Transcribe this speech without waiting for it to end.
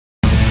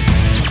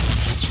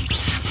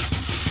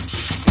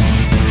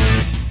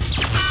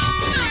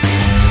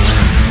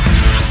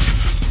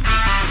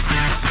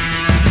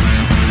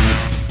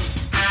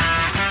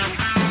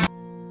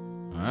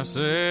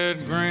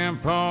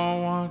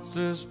Grandpa, what's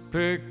this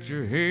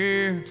picture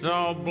here? It's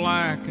all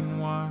black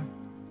and white,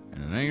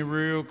 and it ain't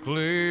real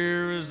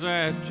clear. Is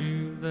that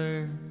you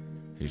there?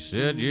 He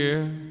said,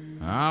 yeah,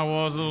 I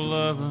was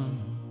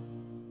 11.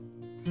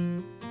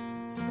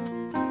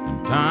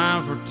 And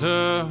times were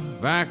tough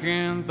back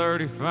in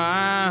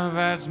 35.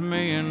 That's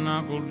me and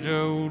Uncle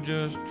Joe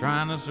just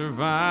trying to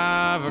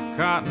survive a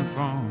cotton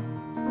farm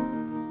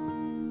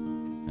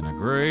and a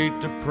Great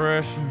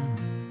Depression.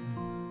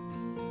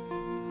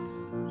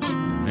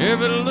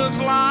 If it looks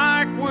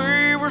like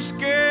we were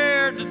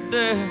scared to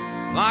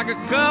death, like a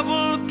couple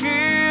of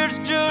kids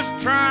just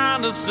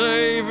trying to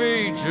save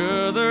each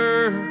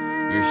other,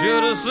 you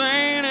should have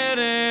seen it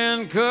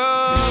in color.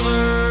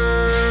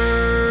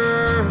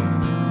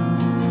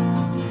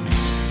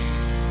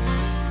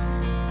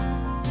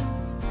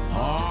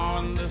 Oh,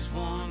 and this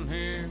one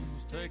here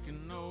is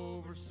taking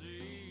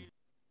overseas.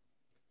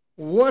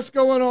 What's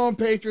going on,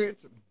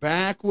 Patriots?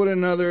 Back with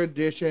another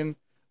edition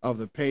of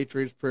the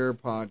Patriots Prayer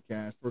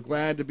Podcast. We're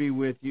glad to be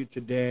with you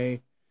today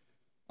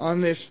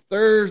on this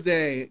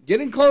Thursday,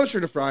 getting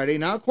closer to Friday,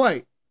 not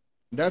quite.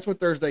 That's what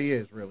Thursday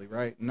is, really,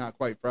 right? Not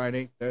quite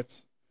Friday.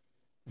 That's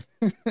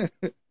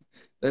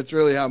that's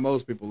really how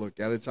most people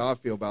look at it. It's how I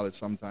feel about it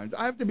sometimes.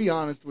 I have to be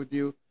honest with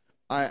you.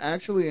 I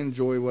actually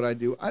enjoy what I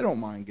do. I don't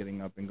mind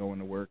getting up and going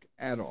to work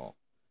at all.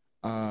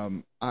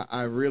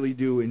 I really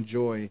do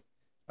enjoy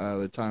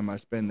the time I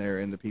spend there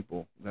and the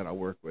people that I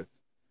work with.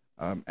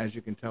 As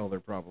you can tell, they're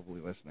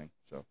probably listening.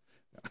 So,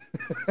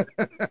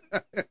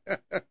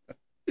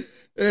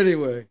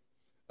 anyway,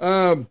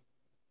 yeah,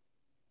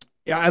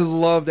 I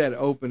love that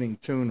opening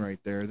tune right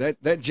there.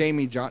 That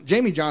Jamie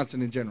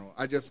Johnson in general,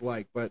 I just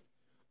like. But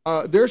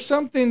there's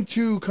something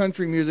to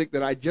country music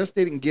that I just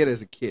didn't get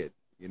as a kid.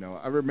 You know,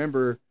 I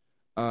remember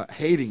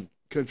hating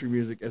country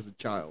music as a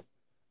child,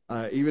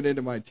 even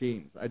into my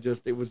teens.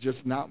 It was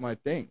just not my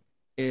thing,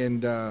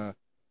 and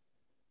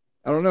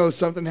I don't know,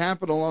 something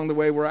happened along the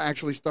way where I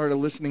actually started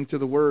listening to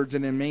the words,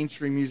 and then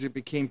mainstream music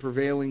became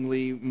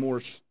prevailingly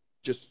more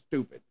just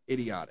stupid,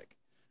 idiotic.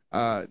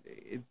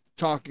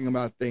 Talking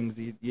about things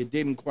you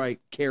didn't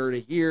quite care to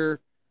hear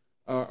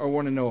or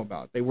want to know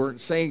about. They weren't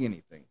saying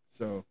anything.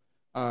 So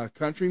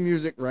country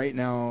music right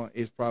now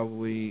is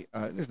probably,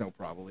 there's no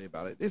probably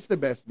about it. It's the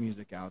best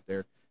music out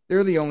there.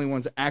 They're the only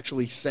ones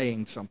actually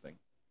saying something.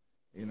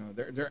 You know,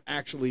 they're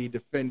actually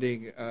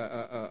defending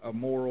a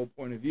moral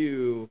point of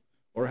view,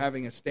 or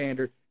having a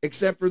standard,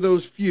 except for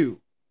those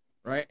few,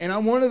 right? And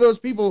I'm one of those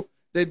people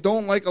that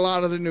don't like a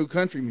lot of the new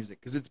country music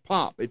because it's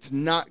pop. It's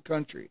not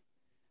country.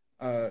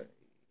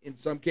 In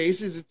some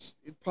cases, it's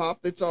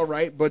pop. That's all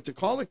right. But to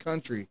call it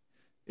country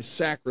is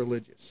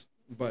sacrilegious.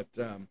 But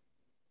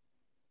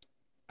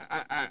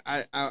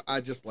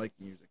I just like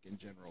music in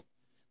general.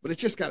 But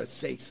it's just got to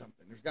say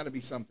something. There's got to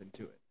be something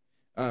to it.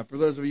 For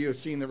those of you who have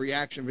seen the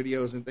reaction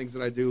videos and things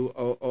that I do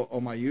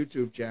on my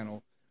YouTube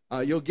channel,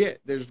 you'll get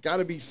there's got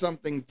to be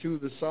something to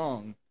the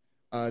song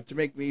to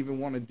make me even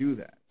want to do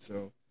that.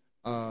 So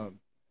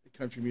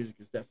country music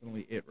is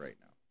definitely it right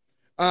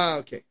now.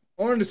 Okay,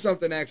 on to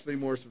something actually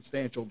more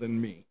substantial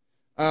than me.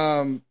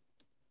 The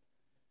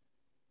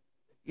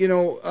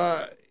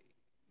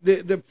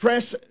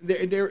press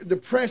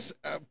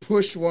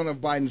pushed one of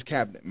Biden's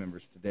cabinet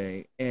members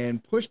today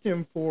and pushed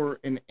him for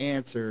an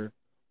answer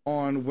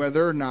on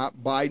whether or not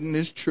Biden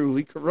is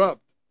truly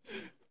corrupt.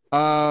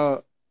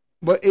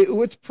 But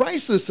what's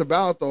priceless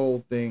about the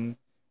whole thing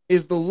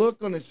is the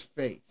look on his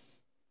face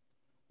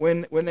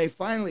when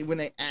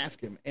they ask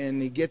him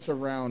and he gets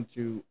around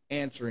to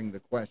answering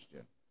the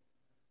question.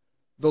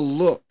 The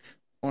look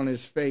on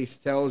his face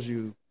tells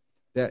you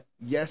that,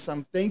 yes,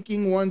 I'm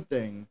thinking one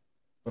thing,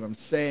 but I'm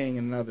saying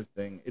another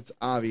thing. It's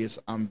obvious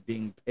I'm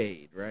being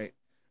paid, right?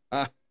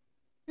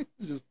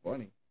 It's just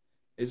funny.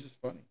 It's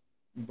just funny.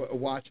 But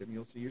watch him.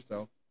 You'll see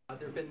yourself.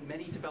 There have been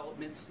many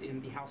developments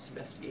in the House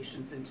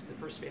investigations into the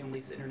First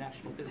Family's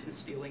international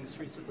business dealings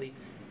recently.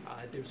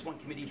 There's one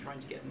committee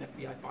trying to get an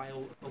FBI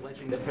file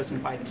alleging that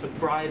President Biden took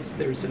bribes.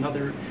 There's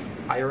another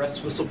IRS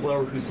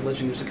whistleblower who's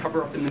alleging there's a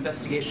cover-up in the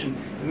investigation.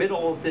 Amid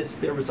all of this,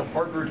 there was a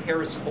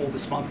Harvard-Harris poll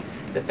this month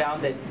that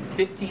found that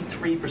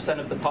 53%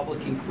 of the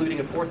public, including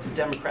a fourth of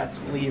Democrats,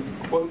 believe,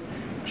 quote,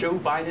 Joe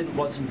Biden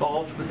was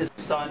involved with his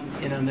son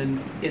in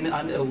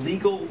an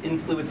illegal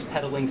influence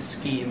peddling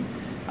scheme.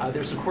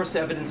 There's, of course,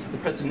 evidence that the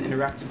president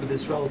interacted with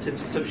his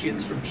relatives,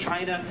 associates from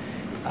China,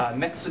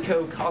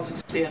 Mexico,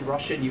 Kazakhstan,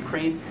 Russia, and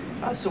Ukraine.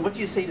 So what do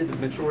you say to the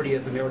majority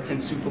of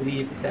Americans who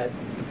believe that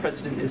the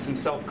president is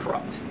himself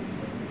corrupt?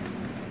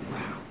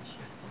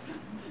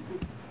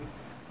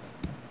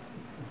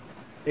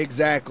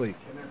 Exactly.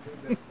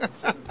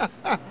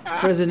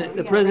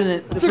 The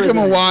president took him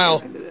a while.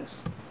 The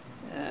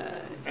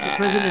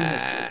president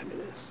has spoken to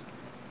this,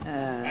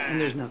 and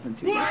there's nothing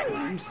to these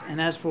claims. And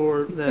as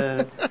for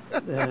the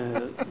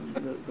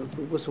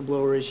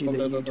whistleblower issue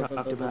that you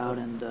talked about,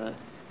 and the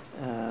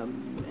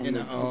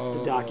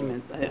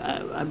document,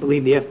 I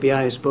believe the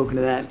FBI has spoken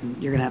to that, and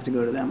you're going to have to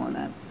go to them on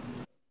that.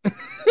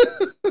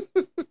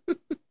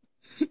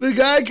 The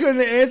guy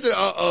couldn't answer.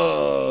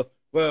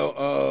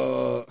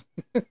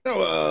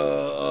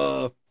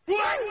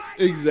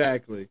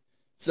 Exactly.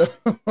 So,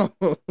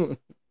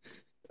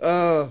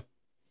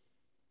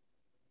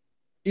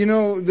 you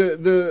know,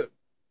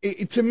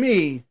 to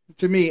me,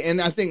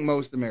 and I think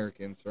most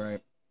Americans,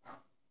 right?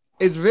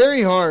 It's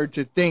very hard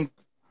to think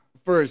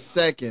for a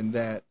second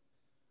that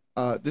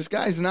this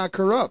guy's not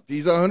corrupt.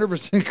 He's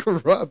 100%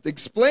 corrupt.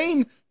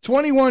 Explain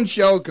 21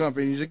 shell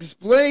companies.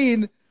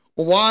 Explain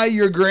why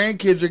your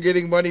grandkids are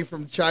getting money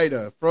from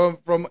China,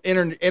 from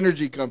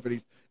energy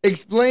companies.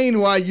 Explain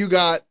why you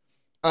got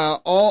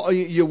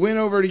you went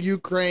over to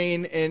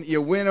Ukraine and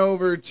you went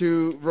over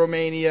to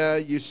Romania.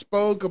 You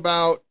spoke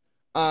about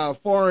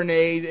foreign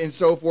aid and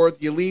so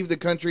forth. You leave the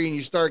country and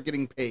you start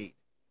getting paid.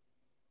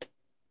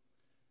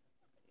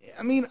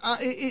 I mean,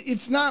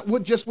 it's not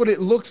just what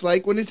it looks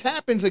like. When it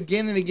happens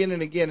again and again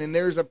and again, and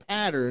there's a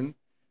pattern,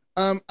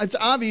 it's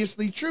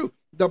obviously true.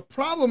 The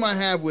problem I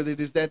have with it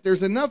is that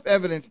there's enough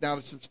evidence now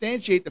to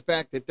substantiate the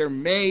fact that there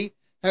may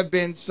have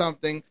been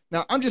something.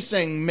 Now, I'm just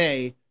saying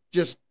may,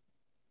 just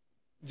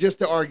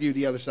to argue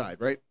the other side,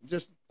 right?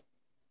 Just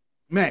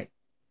may.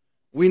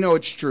 We know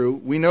it's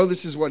true. We know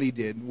this is what he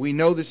did. We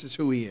know this is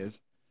who he is.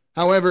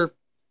 However,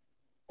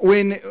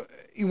 when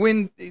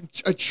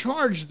a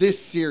charge this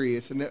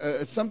serious and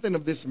something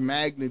of this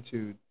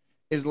magnitude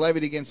is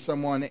levied against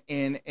someone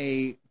in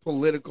a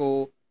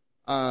political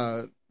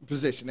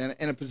position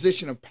and a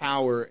position of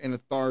power and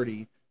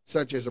authority,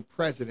 such as a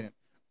president,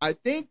 I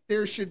think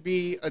there should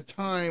be a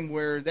time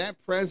where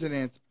that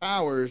president's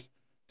powers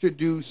to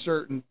do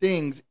certain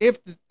things,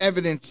 if the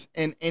evidence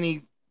and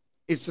any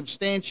is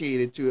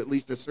substantiated to at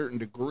least a certain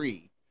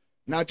degree,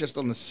 not just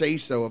on the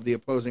say-so of the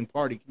opposing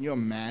party. Can you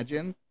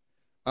imagine?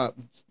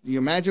 You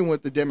imagine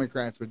what the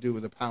Democrats would do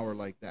with a power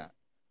like that.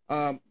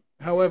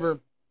 However,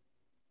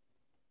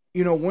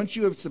 you know, once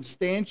you have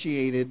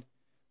substantiated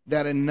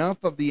that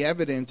enough of the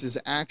evidence is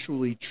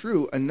actually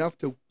true, enough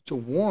to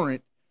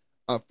warrant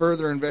a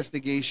further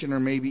investigation or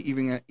maybe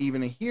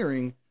even a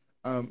hearing,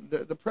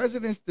 the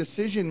president's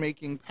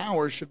decision-making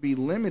power should be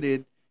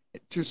limited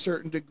to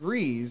certain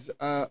degrees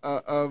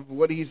of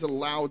what he's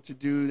allowed to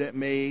do that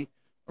may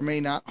or may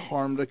not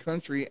harm the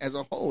country as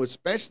a whole,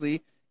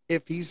 especially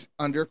if he's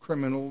under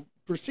criminal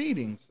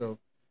proceedings. So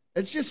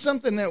it's just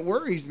something that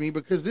worries me,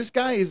 because this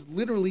guy is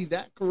literally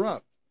that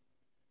corrupt.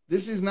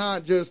 This is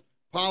not just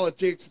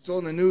politics. It's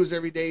on the news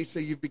every day, so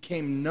you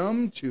became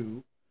numb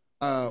to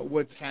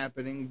what's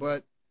happening.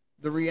 But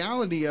the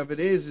reality of it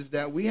is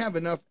that we have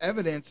enough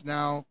evidence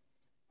now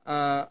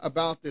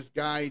about this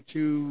guy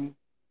to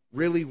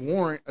really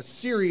warrant a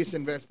serious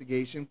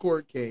investigation,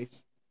 court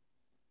case,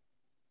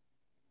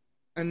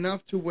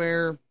 enough to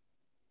where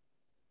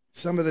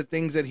some of the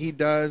things that he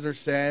does or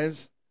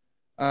says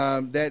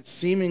that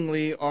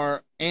seemingly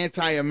are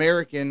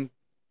anti-American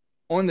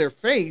on their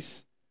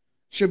face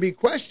should be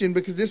questioned,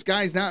 because this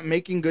guy's not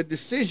making good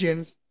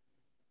decisions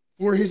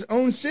for his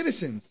own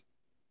citizens,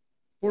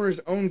 for his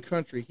own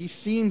country. He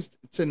seems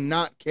to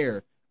not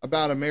care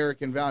about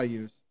American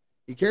values.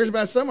 He cares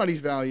about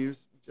somebody's values,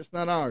 just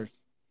not ours.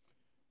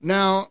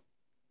 Now,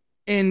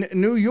 in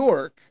New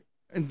York,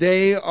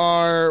 they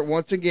are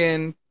once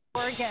again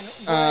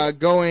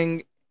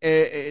going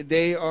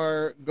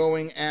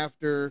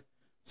after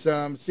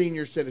some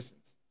senior citizens.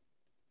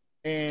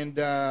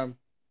 And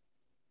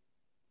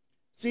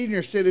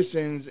senior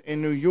citizens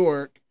in New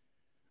York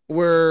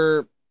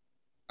were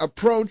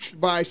approached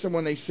by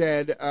someone they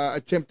said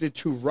attempted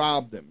to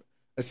rob them.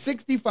 A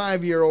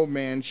 65-year-old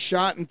man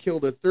shot and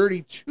killed a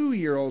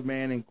 32-year-old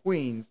man in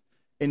Queens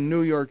in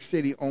New York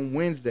City on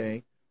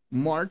Wednesday,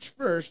 March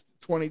 1st,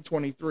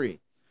 2023.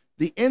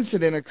 The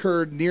incident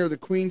occurred near the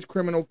Queens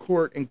Criminal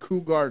Court in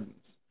Kew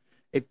Gardens.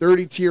 A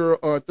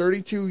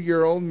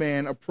 32-year-old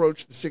man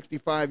approached the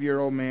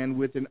 65-year-old man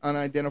with an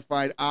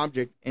unidentified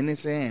object in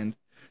his hand.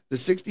 The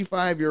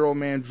 65-year-old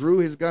man drew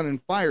his gun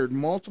and fired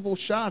multiple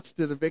shots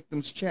to the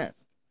victim's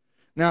chest.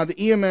 Now,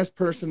 the EMS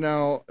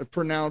personnel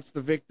pronounced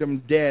the victim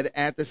dead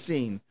at the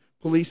scene.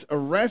 Police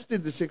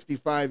arrested the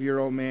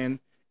 65-year-old man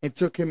and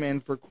took him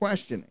in for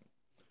questioning.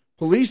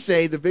 Police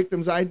say the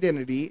victim's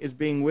identity is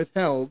being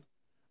withheld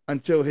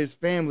until his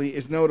family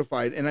is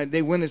notified, and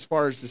they went as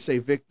far as to say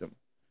victim.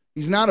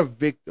 He's not a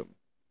victim.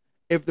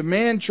 If the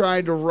man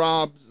tried to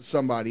rob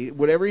somebody,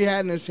 whatever he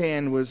had in his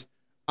hand was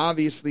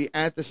obviously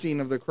at the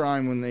scene of the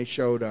crime when they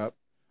showed up.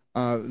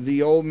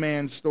 The old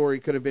man's story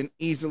could have been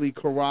easily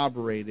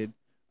corroborated.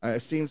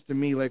 It seems to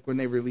me like when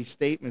they release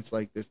statements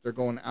like this, they're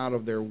going out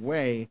of their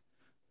way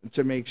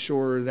to make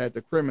sure that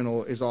the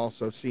criminal is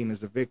also seen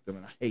as a victim,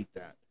 and I hate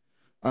that.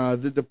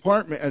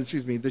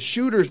 The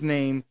shooter's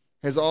name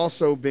has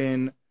also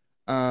been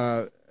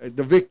the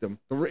victim.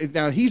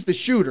 Now, he's the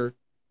shooter,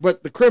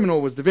 but the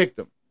criminal was the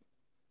victim.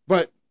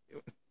 But,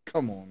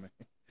 come on, man.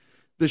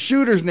 The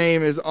shooter's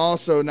name has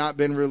also not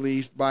been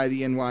released by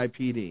the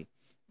NYPD.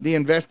 The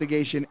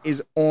investigation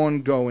is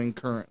ongoing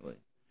currently.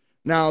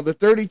 Now, the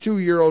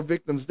 32-year-old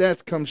victim's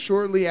death comes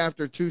shortly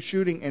after two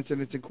shooting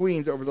incidents in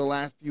Queens over the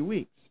last few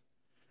weeks.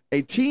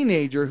 A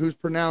teenager who's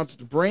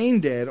pronounced brain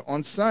dead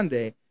on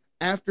Sunday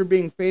after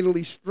being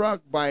fatally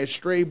struck by a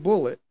stray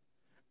bullet.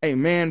 A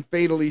man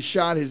fatally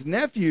shot his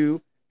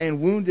nephew and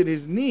wounded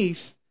his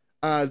niece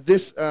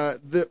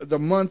the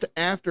month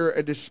after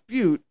a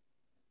dispute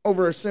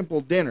over a simple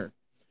dinner.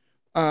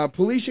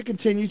 Police should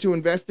continue to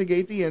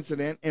investigate the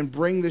incident and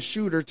bring the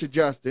shooter to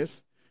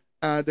justice.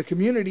 The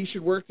community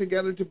should work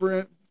together to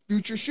prevent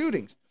future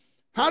shootings.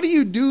 How do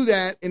you do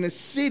that in a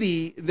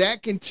city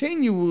that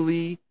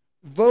continually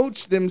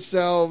votes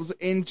themselves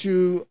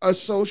into a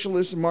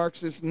socialist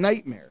Marxist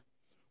nightmare,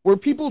 where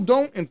people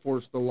don't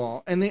enforce the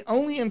law, and they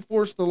only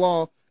enforce the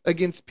law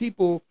against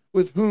people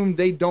with whom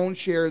they don't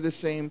share the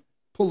same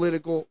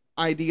political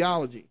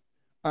ideology,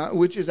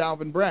 which is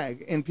Alvin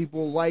Bragg and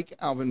people like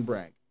Alvin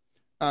Bragg.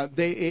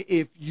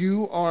 If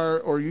you are,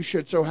 or you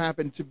should so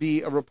happen to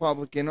be, a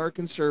Republican or a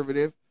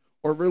conservative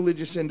or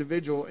religious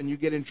individual and you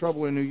get in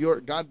trouble in New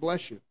York, God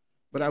bless you.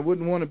 But I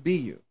wouldn't want to be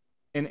you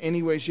in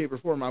any way, shape, or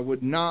form. I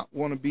would not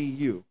want to be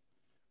you.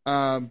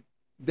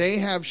 They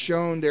have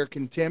shown their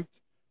contempt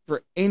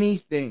for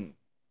anything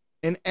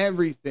and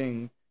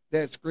everything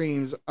that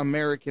screams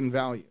American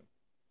value.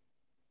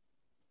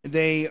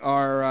 They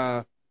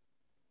are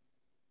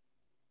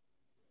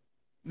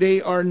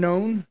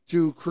known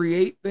to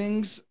create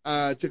things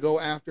to go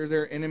after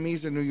their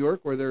enemies in New York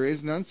where there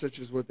is none, such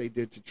as what they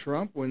did to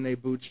Trump when they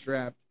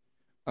bootstrapped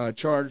a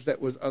charge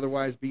that was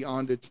otherwise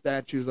beyond its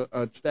statute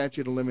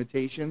of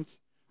limitations,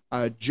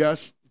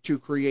 just to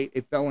create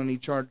a felony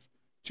charge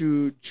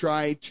to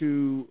try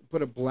to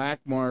put a black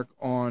mark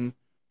on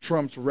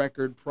Trump's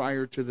record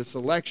prior to this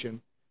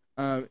election.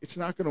 It's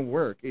not going to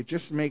work. It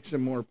just makes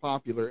him more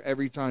popular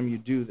every time you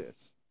do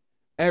this.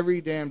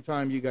 Every damn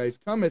time you guys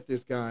come at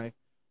this guy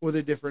with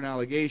a different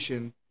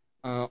allegation,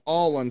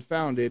 all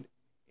unfounded,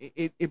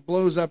 it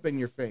blows up in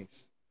your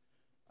face.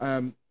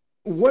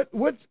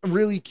 What's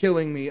really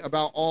killing me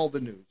about all the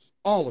news,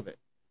 all of it,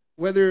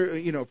 whether,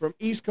 from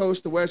East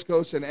Coast to West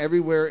Coast and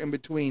everywhere in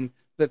between,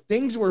 the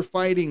things we're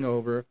fighting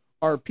over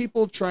are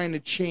people trying to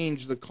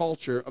change the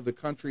culture of the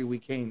country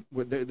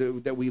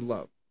that we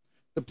love,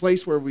 the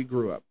place where we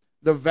grew up,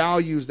 the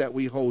values that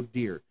we hold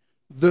dear.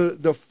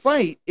 The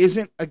fight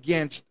isn't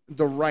against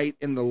the right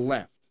and the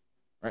left.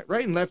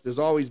 Right and left has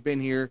always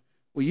been here.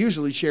 We used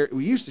to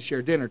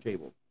share dinner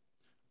table.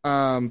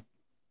 But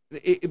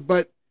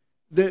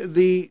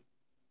the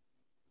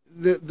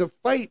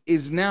fight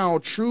is now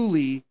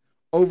truly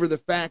over the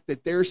fact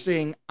that they're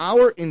saying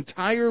our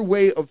entire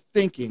way of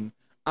thinking,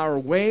 our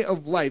way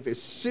of life has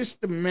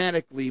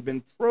systematically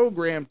been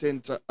programmed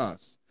into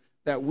us,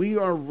 that we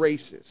are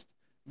racist,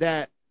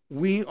 that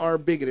we are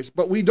bigoted,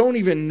 but we don't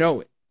even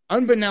know it.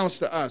 Unbeknownst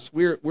to us,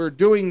 we're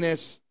doing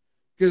this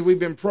because we've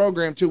been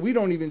programmed to. We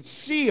don't even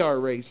see our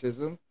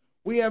racism.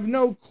 We have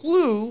no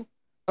clue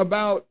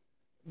about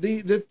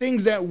the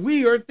things that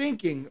we are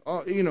thinking.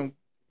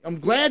 I'm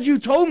glad you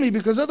told me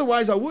because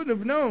otherwise I wouldn't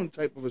have known,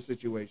 type of a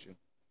situation.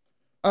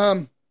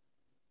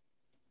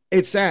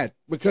 It's sad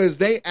because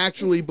they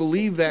actually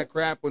believe that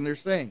crap when they're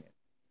saying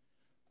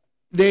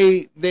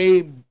it.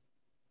 They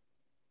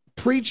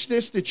preach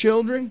this to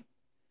children.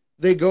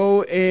 They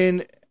go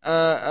and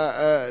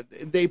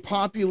they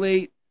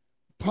populate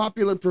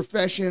popular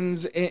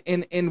professions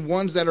in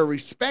ones that are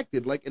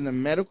respected, like in the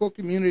medical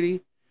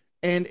community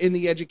and in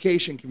the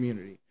education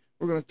community.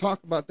 We're going to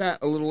talk about that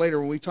a little later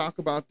when we talk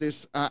about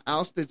this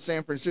ousted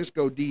San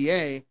Francisco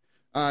DA,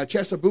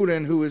 Chesa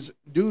Boudin, who is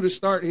due to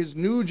start his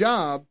new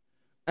job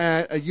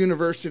at a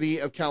University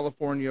of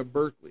California,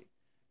 Berkeley.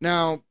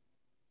 Now,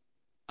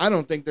 I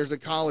don't think there's a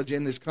college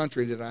in this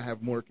country that I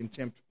have more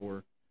contempt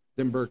for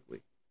than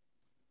Berkeley.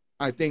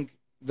 I think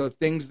the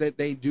things that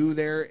they do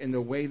there and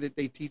the way that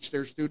they teach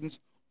their students,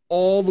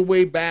 all the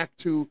way back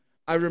to,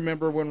 I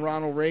remember when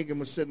Ronald Reagan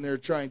was sitting there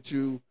trying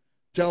to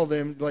tell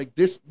them, like,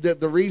 this,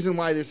 the reason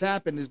why this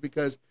happened is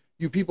because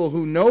you people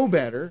who know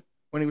better,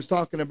 when he was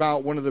talking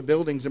about one of the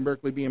buildings in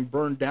Berkeley being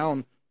burned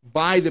down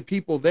by the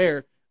people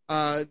there,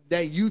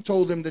 that you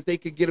told them that they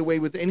could get away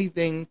with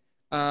anything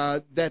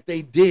that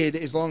they did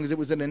as long as it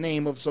was in the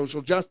name of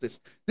social justice.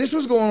 This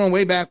was going on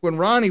way back when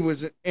Ronnie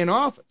was in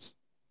office.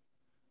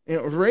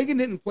 Reagan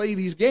didn't play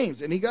these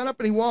games, and he got up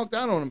and he walked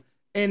out on them.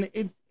 And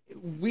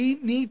we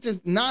need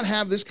to not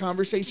have this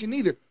conversation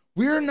either.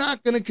 We're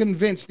not going to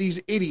convince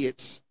these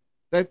idiots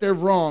that they're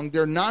wrong.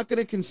 They're not going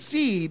to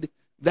concede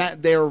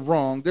that they're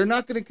wrong. They're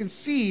not going to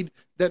concede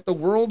that the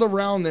world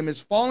around them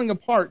is falling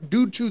apart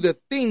due to the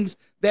things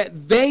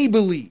that they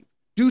believe,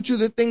 due to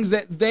the things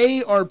that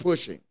they are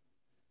pushing.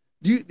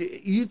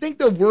 You think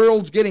the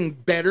world's getting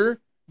better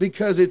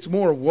because it's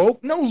more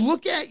woke? No,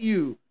 look at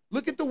you.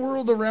 Look at the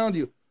world around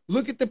you.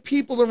 Look at the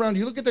people around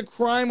you. Look at the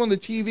crime on the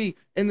TV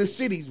in the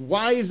cities.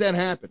 Why is that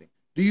happening?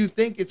 Do you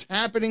think it's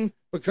happening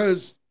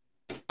because,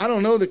 I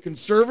don't know, the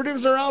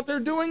conservatives are out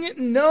there doing it?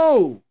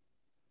 No.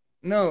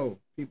 No.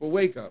 People,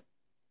 wake up.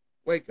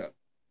 Wake up.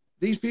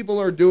 These people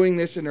are doing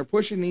this and they're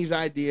pushing these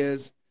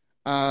ideas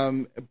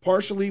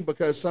partially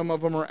because some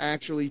of them are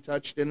actually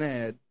touched in the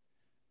head.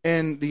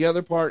 And the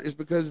other part is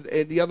because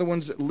the other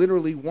ones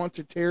literally want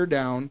to tear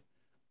down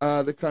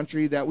the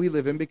country that we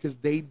live in because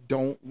they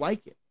don't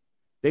like it.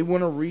 They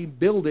want to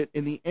rebuild it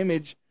in the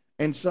image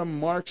and some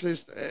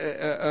Marxist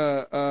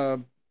or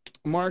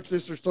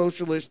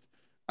socialist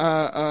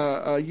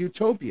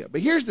utopia.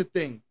 But here's the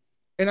thing,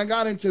 and I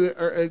got into it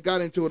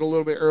a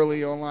little bit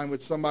early online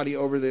with somebody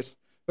over this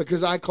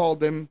because I called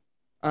them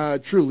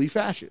truly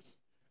fascist,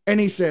 and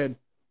he said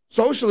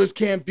socialists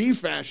can't be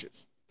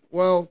fascists.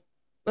 Well,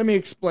 let me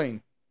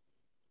explain.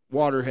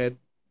 Waterhead,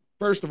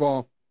 first of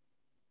all,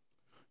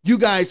 you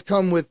guys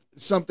come with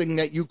something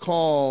that you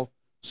call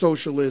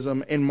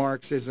socialism and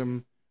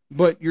Marxism,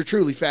 but you're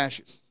truly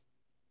fascists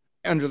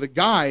under the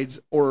guise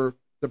or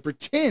the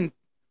pretense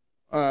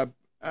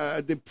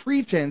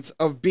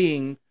of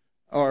being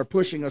or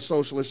pushing a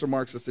socialist or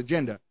Marxist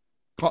agenda.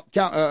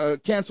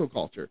 Cancel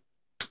culture,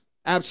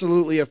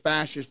 absolutely a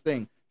fascist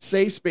thing.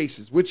 Safe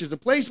spaces, which is a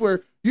place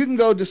where you can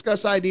go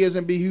discuss ideas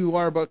and be who you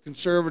are, but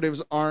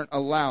conservatives aren't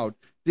allowed.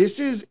 This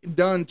is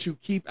done to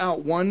keep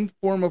out one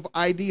form of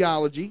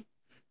ideology.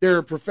 There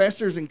are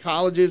professors in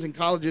colleges and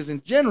colleges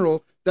in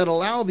general that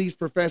allow these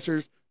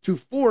professors to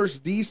force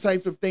these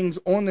types of things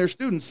on their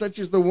students, such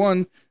as the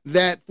one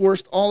that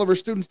forced all of her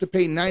students to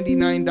pay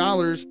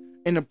 $99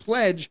 in a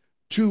pledge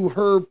to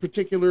her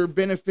particular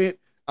benefit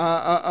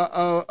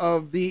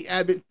of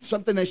the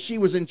something that she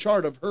was in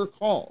charge of, her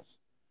cause.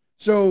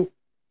 So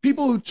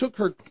people who took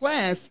her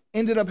class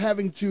ended up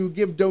having to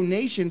give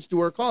donations to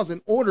her cause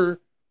in order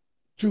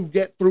to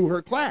get through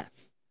her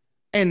class.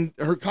 And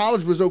her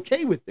college was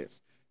okay with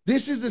this.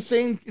 This is the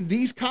same.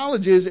 These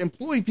colleges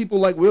employ people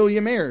like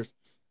William Ayers,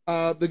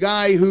 the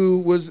guy who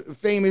was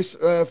famous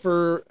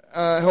for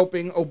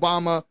helping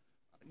Obama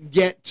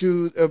get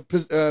to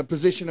a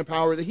position of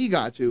power that he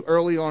got to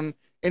early on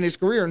in his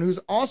career, and who's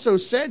also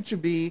said to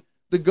be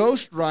the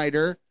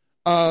ghostwriter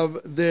of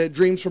the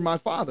Dreams from My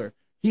Father.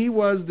 He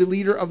was the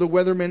leader of the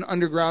Weathermen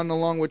Underground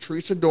along with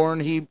Teresa Dorn.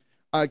 He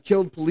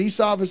killed police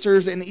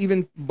officers and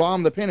even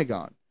bombed the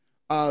Pentagon.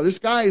 This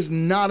guy is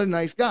not a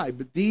nice guy,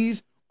 but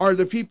these are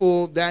the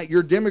people that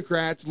your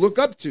Democrats look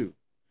up to.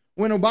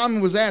 When Obama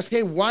was asked,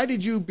 hey, why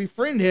did you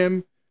befriend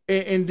him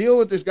and deal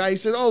with this guy? He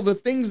said, oh, the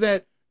things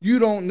that you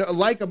don't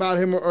like about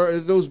him or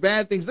those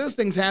bad things, those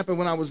things happened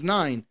when I was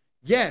 9.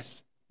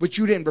 Yes, but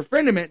you didn't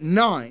befriend him at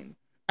 9.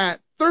 At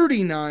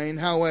 39,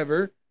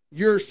 however,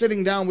 you're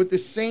sitting down with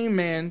this same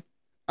man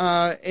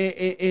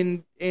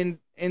in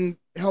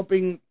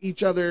helping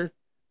each other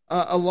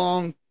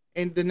along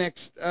in the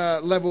next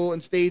level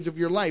and stage of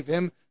your life.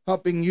 Him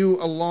helping you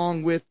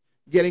along with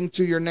getting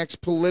to your next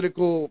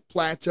political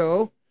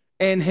plateau,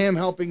 and him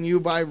helping you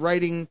by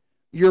writing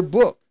your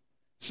book.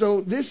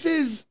 So this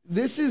is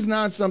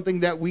not something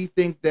that we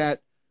think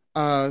that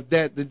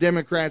that the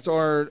Democrats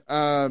are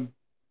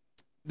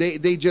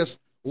they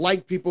just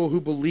like people who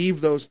believe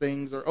those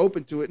things or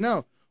open to it.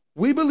 No,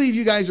 we believe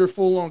you guys are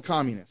full-on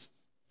communists.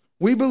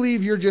 We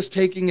believe you're just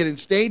taking it in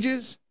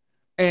stages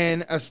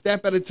and a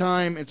step at a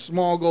time and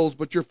small goals,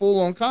 but you're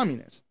full-on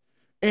communist.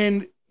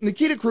 And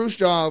Nikita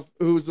Khrushchev,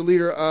 who was the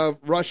leader of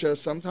Russia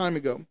some time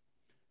ago,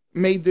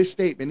 made this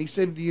statement. He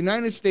said, the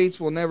United States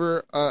will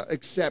never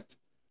accept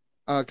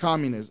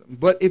communism,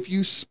 but if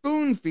you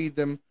spoon-feed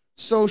them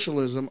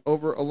socialism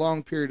over a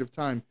long period of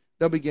time,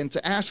 they'll begin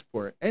to ask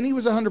for it. And he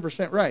was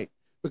 100% right,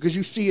 because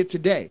you see it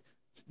today.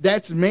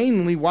 That's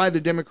mainly why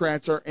the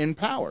Democrats are in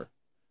power.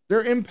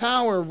 They're in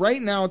power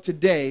right now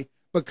today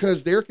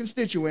because their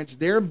constituents,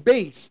 their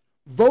base,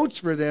 votes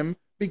for them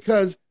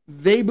because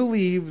they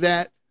believe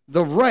that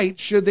the right,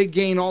 should they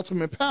gain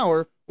ultimate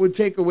power, would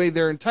take away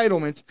their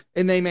entitlements,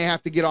 and they may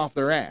have to get off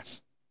their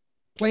ass.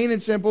 Plain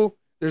and simple.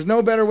 There's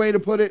no better way to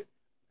put it,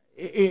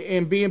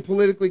 and being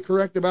politically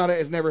correct about it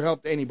has never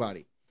helped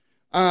anybody.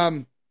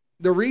 The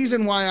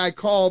reason why I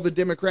call the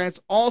Democrats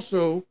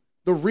also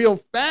the real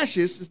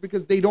fascists is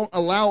because they don't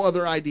allow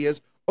other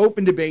ideas,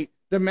 open debate,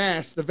 the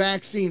masks, the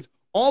vaccines,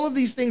 all of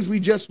these things we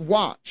just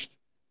watched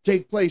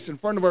take place in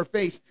front of our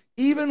face,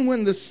 even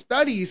when the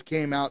studies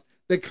came out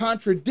that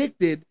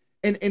contradicted,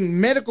 and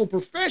medical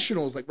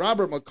professionals like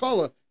Robert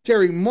McCullough,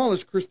 Terry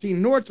Mullis,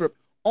 Christine Northrup,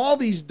 all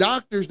these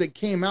doctors that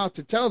came out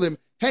to tell them,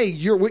 hey,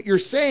 what you're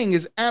saying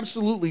is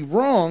absolutely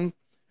wrong,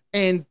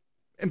 and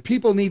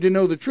people need to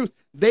know the truth.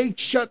 They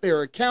shut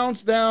their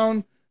accounts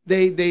down.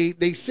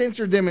 They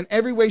censored them in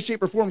every way,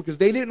 shape, or form because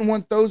they didn't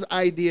want those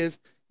ideas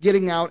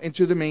getting out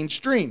into the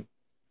mainstream.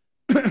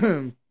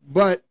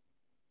 But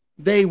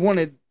they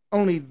wanted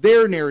only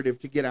their narrative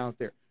to get out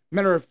there.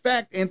 Matter of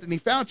fact, Anthony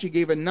Fauci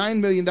gave a $9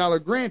 million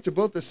grant to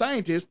both the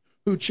scientists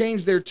who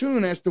changed their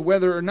tune as to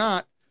whether or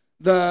not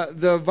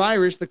the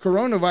virus, the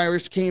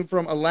coronavirus, came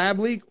from a lab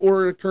leak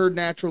or it occurred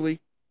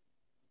naturally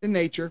in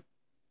nature.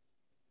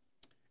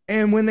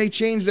 And when they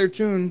changed their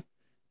tune,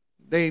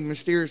 they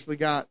mysteriously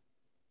got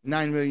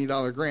 $9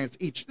 million grants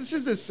each. This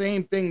is the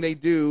same thing they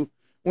do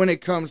when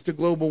it comes to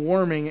global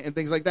warming and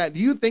things like that. Do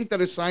you think that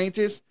a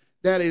scientist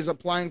that is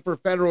applying for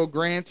federal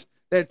grants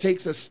that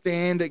takes a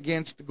stand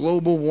against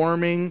global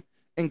warming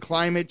and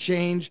climate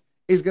change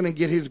is going to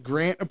get his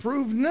grant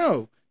approved?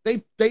 No.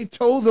 They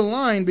toe the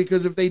line,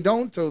 because if they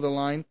don't toe the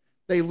line,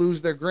 they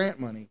lose their grant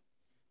money.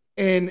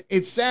 And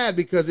it's sad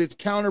because it's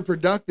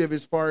counterproductive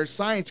as far as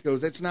science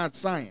goes. It's not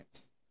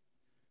science.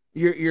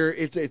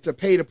 It's a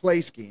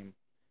pay-to-play scheme.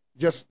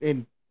 Just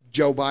in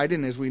Joe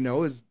Biden, as we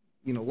know, is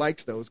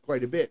likes those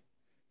quite a bit.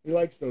 He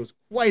likes those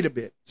quite a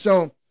bit.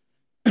 So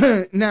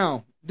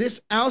now,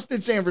 this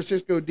ousted San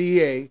Francisco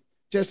DA,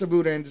 Chesa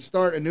Boudin, to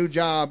start a new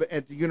job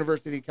at the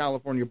University of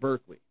California,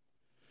 Berkeley.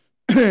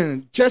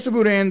 Chesa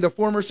Boudin, the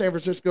former San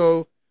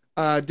Francisco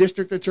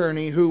district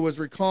attorney who was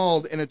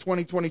recalled in a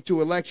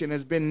 2022 election,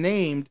 has been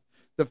named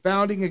the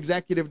founding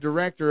executive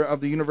director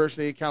of the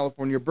University of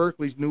California,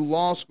 Berkeley's new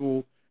law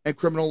school and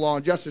criminal law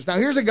and justice. Now,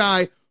 here's a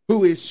guy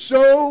who is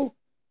so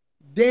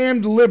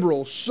damned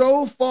liberal,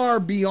 so far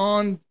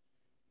beyond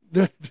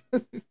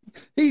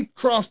he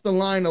crossed the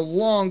line a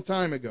long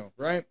time ago,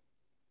 right?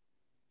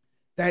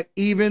 That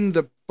even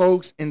the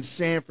folks in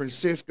San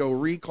Francisco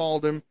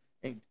recalled him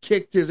and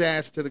kicked his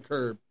ass to the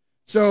curb.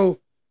 So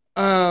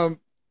now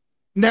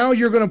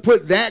you're going to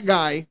put that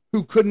guy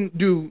who couldn't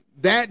do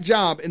that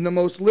job in the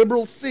most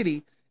liberal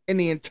city in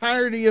the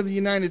entirety of the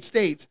United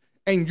States,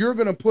 and you're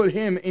going to put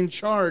him in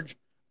charge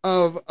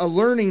of a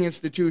learning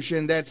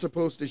institution that's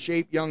supposed to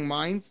shape young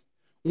minds,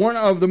 one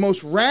of the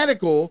most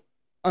radical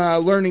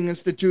learning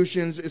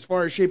institutions as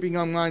far as shaping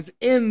young minds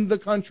in the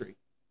country.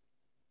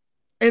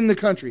 In the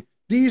country.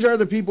 These are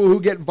the people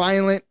who get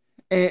violent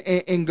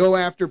and go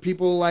after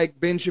people like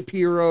Ben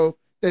Shapiro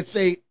that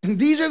say,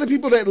 these are the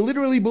people that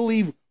literally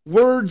believe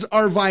words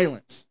are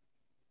violence.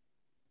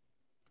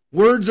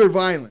 Words are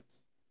violence.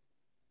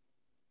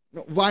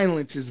 No,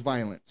 violence is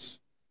violence.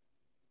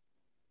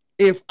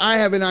 If I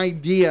have an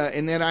idea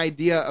and that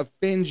idea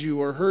offends you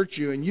or hurts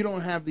you and you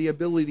don't have the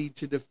ability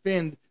to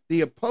defend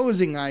the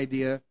opposing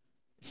idea, it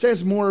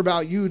says more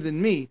about you than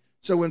me.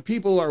 So when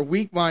people are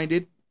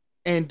weak-minded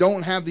and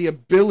don't have the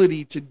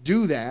ability to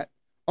do that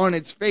on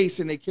its face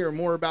and they care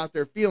more about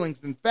their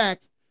feelings than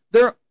facts,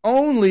 their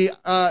only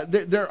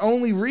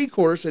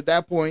recourse at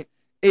that point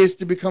is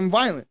to become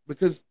violent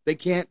because they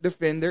can't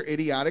defend their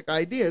idiotic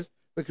ideas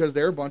because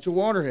they're a bunch of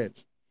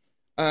waterheads.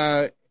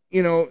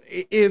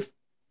 If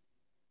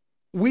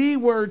we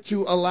were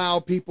to allow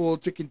people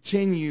to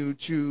continue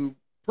to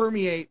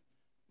permeate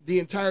the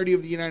entirety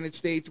of the United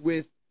States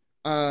with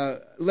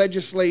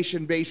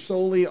legislation based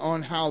solely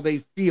on how they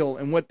feel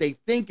and what they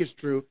think is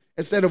true,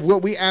 instead of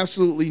what we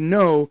absolutely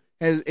know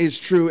is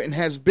true and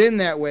has been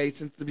that way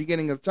since the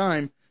beginning of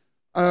time,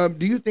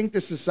 do you think the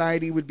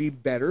society would be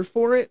better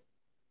for it?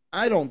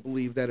 I don't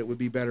believe that it would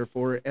be better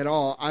for it at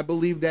all. I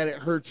believe that it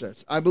hurts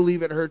us. I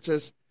believe it hurts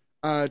us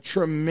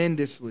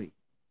tremendously.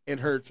 It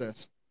hurts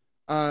us.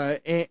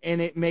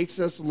 And it makes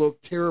us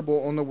look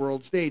terrible on the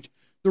world stage.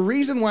 The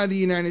reason why the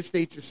United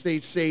States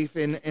stays safe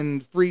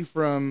and free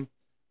from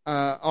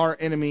our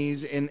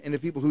enemies and the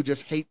people who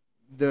just hate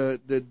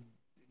the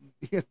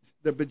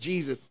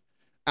bejesus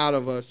out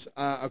of us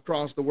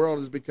across the world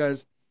is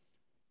because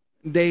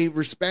they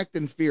respect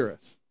and fear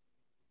us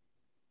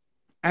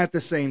at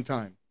the same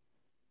time.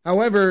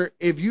 However,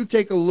 if you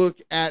take a look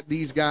at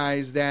these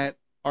guys that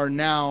are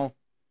now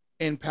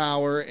in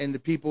power and the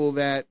people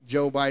that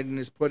Joe Biden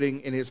is putting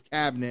in his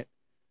cabinet,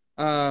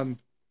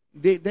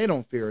 they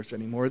don't fear us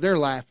anymore. They're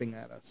laughing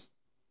at us.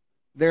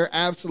 They're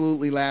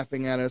absolutely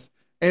laughing at us.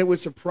 And it would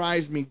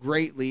surprise me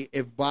greatly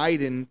if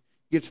Biden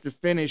gets to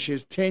finish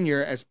his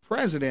tenure as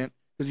president,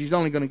 because he's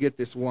only going to get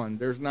this one.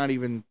 There's not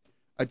even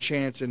a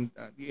chance in,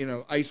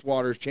 ice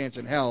water's chance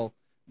in hell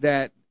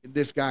that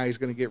this guy is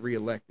going to get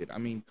reelected. I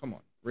mean, come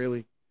on,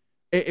 really?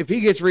 If he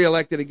gets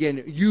reelected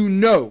again,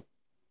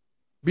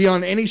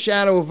 beyond any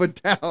shadow of a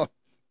doubt,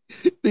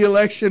 the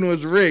election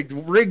was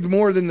rigged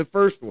more than the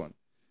first one.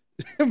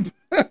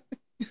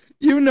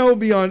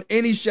 Beyond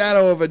any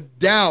shadow of a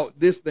doubt,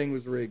 this thing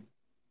was rigged.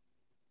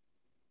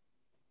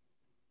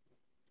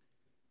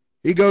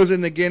 He goes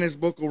in the Guinness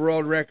Book of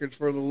World Records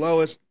for the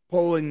lowest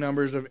polling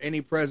numbers of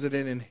any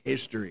president in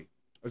history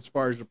as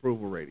far as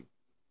approval rating.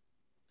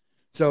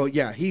 So,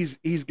 yeah,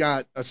 he's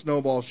got a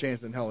snowball's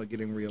chance in hell of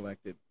getting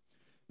reelected.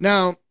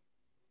 Now,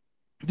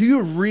 do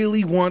you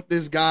really want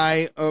this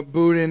guy,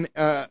 Boudin,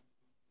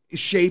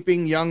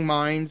 shaping young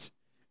minds?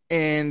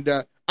 And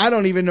I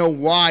don't even know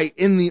why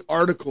in the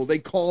article they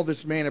call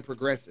this man a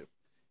progressive.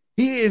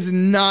 He is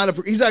not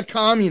he's a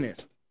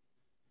communist.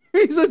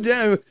 He's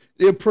a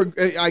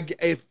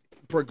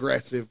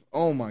progressive.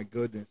 Oh, my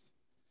goodness.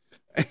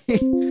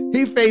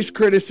 He faced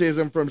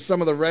criticism from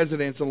some of the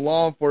residents and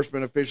law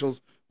enforcement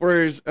officials for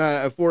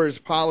his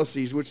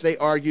policies, which they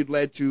argued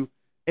led to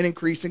an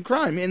increase in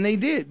crime. And they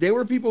did. There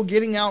were people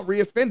getting out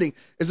reoffending.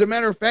 As a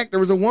matter of fact,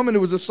 there was a woman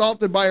who was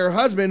assaulted by her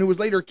husband who was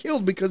later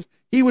killed because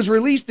he was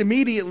released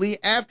immediately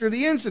after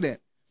the incident.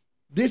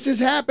 This is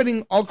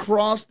happening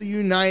across the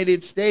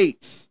United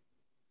States.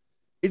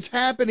 It's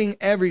happening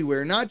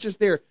everywhere, not just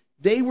there.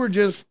 They were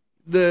just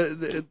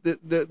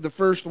the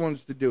first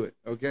ones to do it,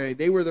 okay?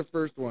 They were the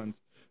first ones.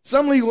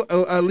 Some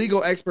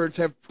legal experts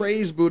have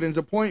praised Boudin's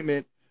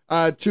appointment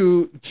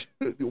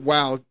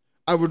wow,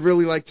 I would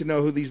really like to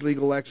know who these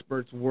legal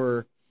experts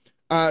were,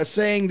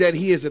 saying that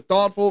he is a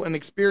thoughtful and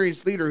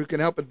experienced leader who can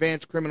help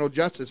advance criminal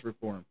justice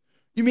reform.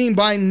 You mean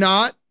by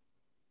not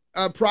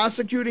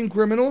prosecuting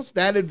criminals,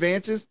 that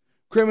advances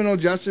criminal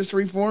justice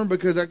reform?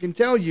 Because I can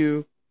tell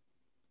you,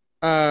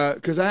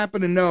 because I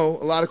happen to know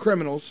a lot of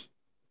criminals,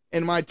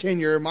 in my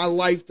tenure, in my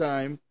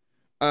lifetime,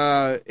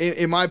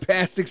 in my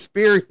past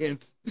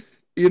experience,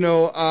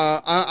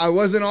 I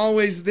wasn't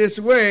always this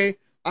way.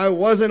 I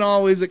wasn't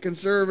always a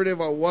conservative.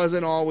 I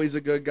wasn't always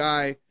a good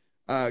guy.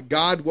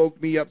 God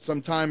woke me up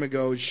some time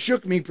ago,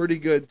 shook me pretty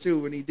good too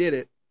when he did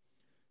it,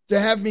 to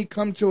have me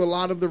come to a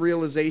lot of the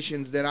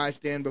realizations that I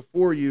stand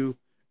before you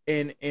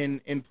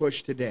and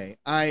push today.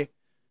 I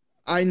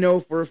know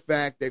for a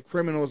fact that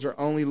criminals are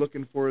only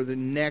looking for the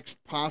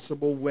next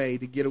possible way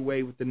to get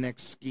away with the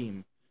next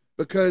scheme,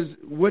 because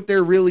what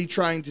they're really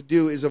trying to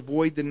do is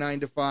avoid the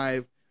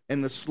 9-to-5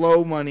 and the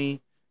slow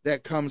money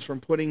that comes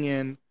from putting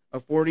in a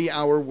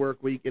 40-hour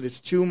work week. It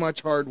is too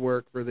much hard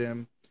work for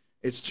them.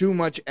 It's too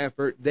much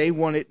effort. They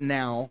want it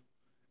now,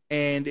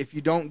 and if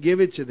you don't give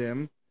it to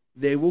them,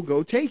 they will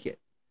go take it.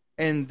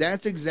 And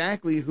that's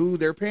exactly who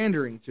they're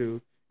pandering to,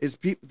 is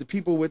the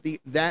people with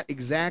that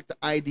exact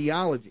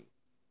ideology.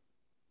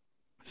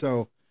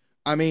 So,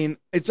 I mean,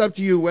 it's up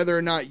to you whether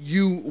or not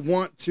you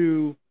want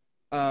to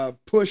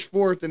push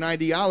forth an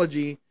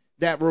ideology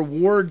that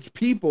rewards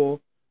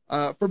people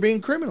for being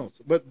criminals.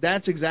 But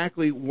that's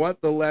exactly what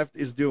the left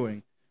is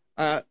doing.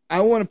 I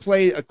want to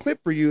play a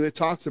clip for you that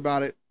talks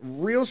about it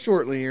real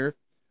shortly here,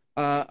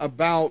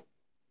 about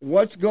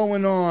what's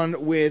going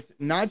on with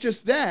not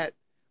just that,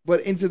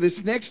 but into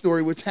this next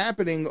story, what's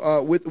happening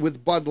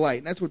with Bud Light.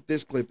 And that's what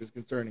this clip is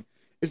concerning.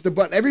 It's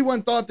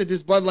everyone thought that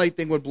this Bud Light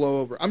thing would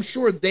blow over. I'm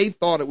sure they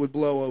thought it would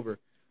blow over.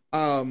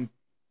 And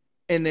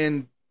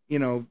then,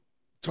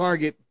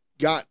 Target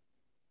got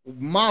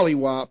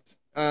mollywopped.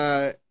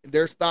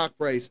 Their stock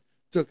price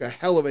took a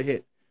hell of a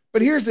hit.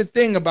 But here's the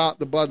thing about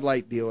the Bud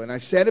Light deal, and I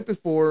said it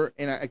before,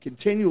 and I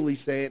continually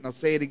say it, and I'll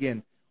say it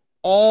again.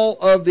 All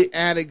of the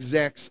ad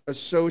execs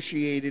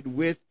associated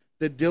with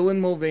the Dylan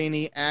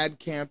Mulvaney ad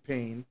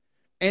campaign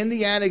and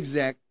the ad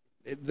exec,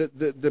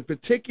 the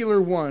particular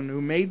one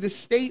who made the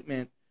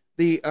statement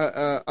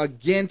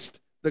against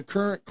the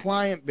current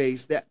client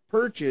base that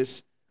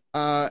purchase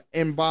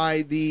and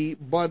buy the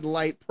Bud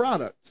Light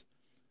products.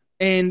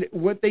 And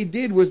what they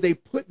did was they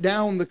put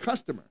down the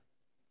customer.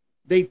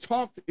 They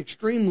talked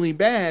extremely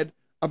bad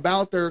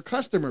about their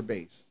customer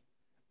base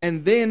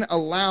and then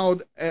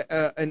allowed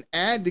an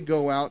ad to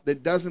go out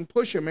that doesn't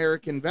push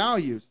American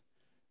values.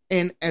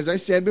 And as I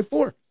said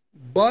before,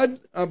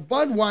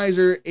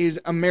 Budweiser is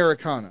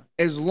Americana.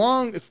 As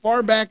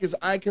far back as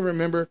I can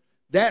remember,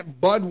 that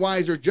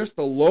Budweiser, just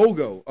the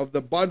logo of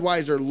the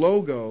Budweiser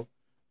logo,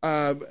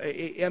 that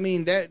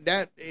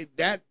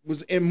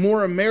was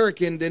more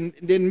American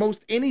than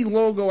most any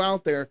logo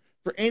out there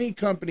for any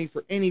company,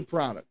 for any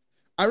product.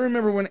 I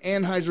remember when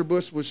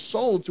Anheuser-Busch was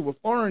sold to a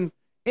foreign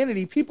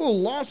entity, people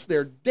lost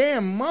their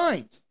damn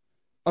minds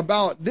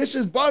about, this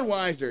is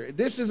Budweiser,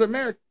 this is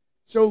America.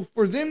 So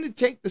for them to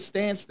take the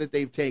stance that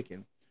they've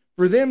taken,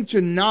 for them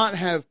to not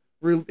have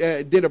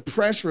did a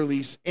press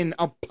release and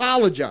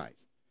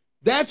apologize,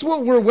 that's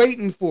what we're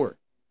waiting for.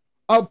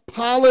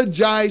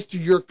 Apologize to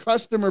your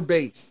customer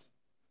base.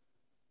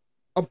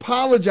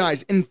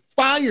 Apologize and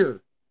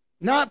fire,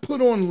 not put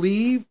on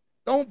leave.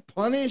 Don't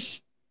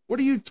punish. What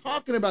are you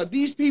talking about?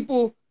 These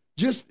people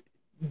just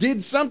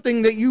did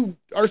something that you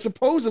are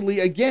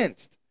supposedly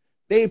against.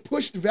 They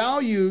pushed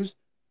values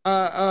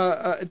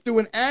through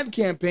an ad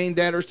campaign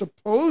that are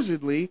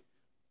supposedly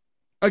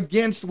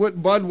against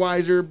what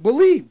Budweiser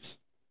believes.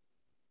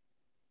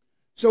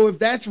 So if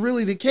that's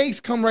really the case,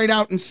 come right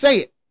out and say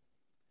it.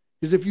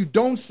 Because if you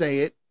don't say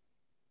it,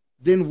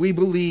 then we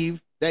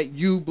believe that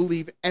you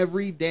believe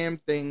every damn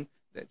thing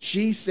that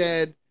she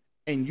said,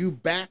 and you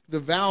back the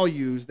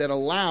values that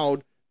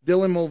allowed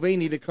Dylan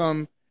Mulvaney to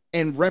come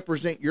and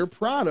represent your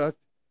product,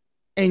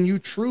 and you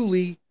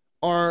truly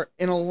are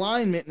in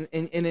alignment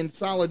and in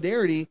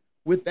solidarity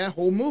with that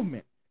whole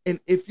movement. And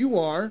if you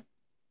are,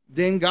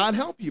 then God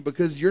help you,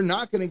 because you're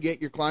not going to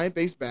get your client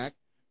base back.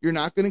 You're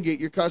not going to get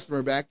your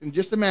customer back. And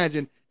just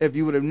imagine if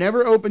you would have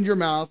never opened your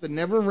mouth and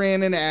never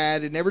ran an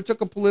ad and never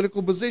took a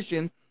political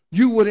position,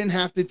 you wouldn't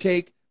have to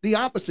take the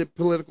opposite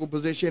political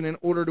position in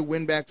order to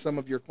win back some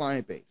of your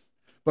client base.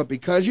 But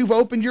because you've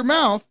opened your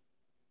mouth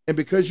and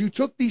because you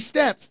took these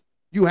steps,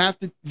 now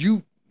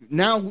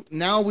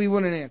we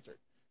want an answer.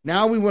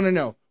 Now we want to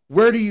know,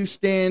 where do you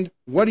stand?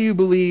 What do you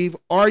believe?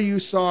 Are you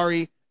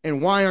sorry? And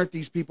why aren't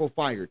these people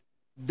fired?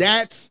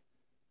 That's,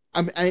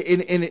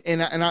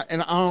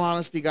 in all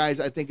honesty, guys,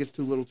 I think it's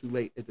too little too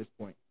late at this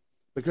point.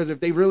 Because if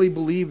they really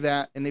believe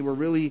that and they were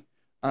really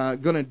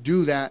going to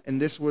do that, and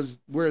this was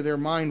where their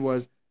mind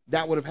was,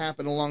 that would have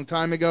happened a long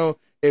time ago.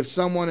 If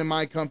someone in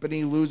my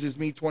company loses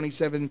me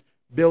 $27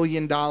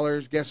 billion,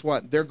 guess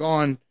what? They're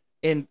gone.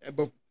 And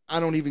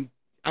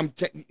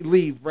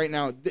leave right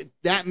now.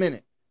 That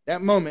minute,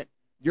 that moment,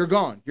 you're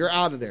gone. You're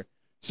out of there.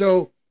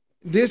 So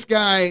this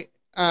guy,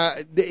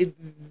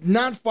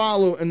 not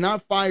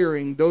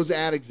firing those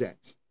ad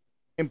execs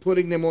and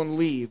putting them on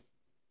leave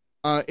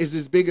is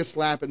as big a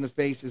slap in the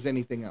face as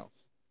anything else.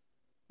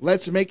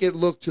 Let's make it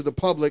look to the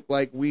public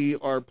like we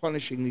are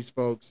punishing these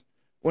folks,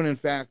 when in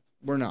fact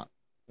we're not.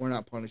 We're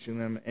not punishing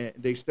them. And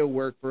they still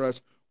work for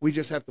us. We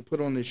just have to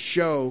put on this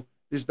show,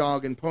 this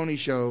dog and pony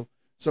show,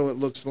 so it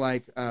looks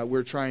like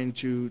we're trying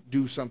to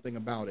do something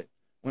about it,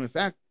 when in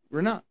fact,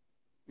 we're not.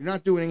 You're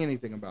not doing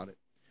anything about it.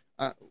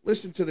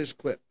 Listen to this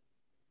clip.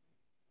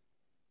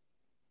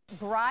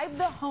 Bribe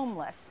the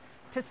homeless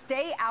to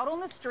stay out on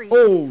the streets.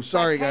 Oh,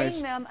 sorry, by paying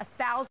guys. them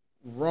 $1,000.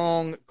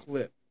 Wrong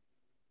clip.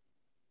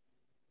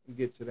 We'll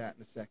get to that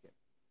in a second.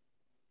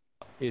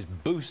 Is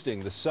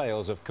boosting the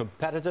sales of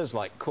competitors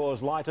like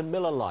Coors Light and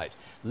Miller Lite.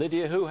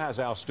 Lydia, who has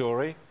our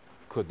story?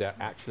 Could there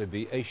actually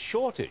be a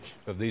shortage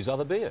of these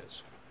other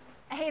beers?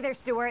 Hey there,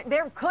 Stuart.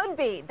 There could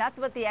be. That's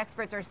what the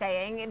experts are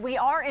saying. We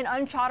are in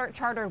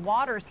uncharted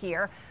waters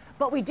here,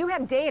 but we do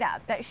have data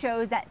that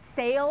shows that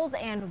sales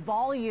and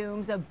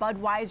volumes of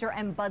Budweiser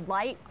and Bud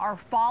Light are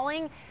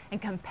falling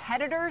and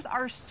competitors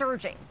are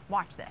surging.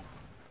 Watch this.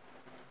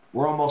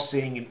 We're almost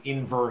seeing an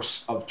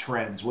inverse of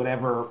trends.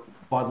 Whatever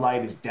Bud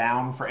Light is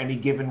down for any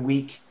given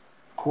week,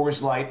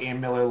 Coors Light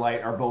and Miller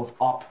Lite are both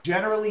up.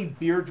 Generally,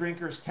 beer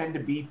drinkers tend to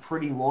be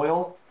pretty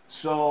loyal,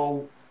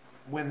 so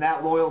when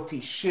that loyalty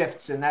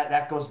shifts, and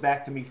that goes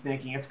back to me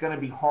thinking it's going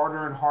to be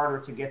harder and harder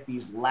to get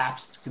these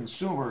lapsed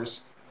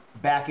consumers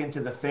back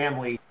into the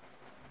family.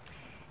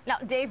 Now,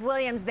 Dave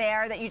Williams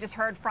there that you just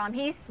heard from,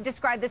 he's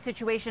described the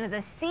situation as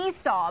a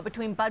seesaw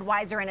between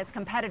Budweiser and its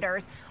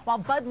competitors. While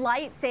Bud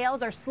Light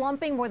sales are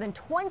slumping more than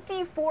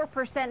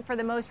 24% for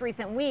the most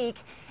recent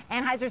week,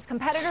 Anheuser's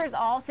competitors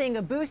all seeing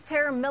a boost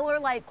here. Miller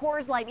Lite,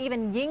 Coors Light,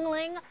 even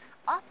Yuengling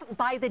up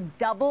by the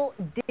double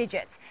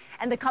digits.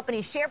 And the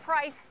company's share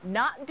price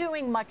not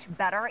doing much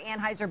better.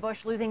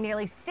 Anheuser-Busch losing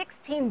nearly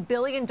 $16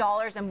 billion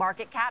in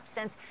market cap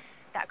since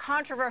that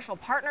controversial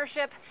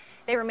partnership.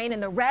 They remain in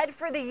the red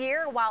for the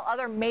year, while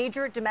other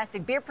major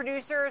domestic beer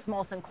producers,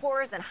 Molson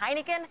Coors and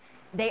Heineken,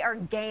 they are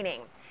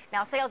gaining.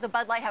 Now, sales of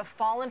Bud Light have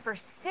fallen for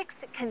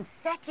 6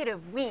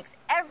 consecutive weeks.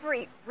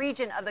 Every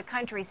region of the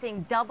country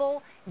seeing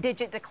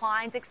double-digit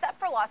declines, except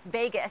for Las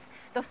Vegas.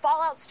 The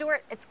fallout,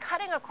 Stuart, it's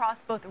cutting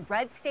across both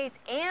red states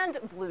and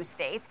blue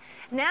states.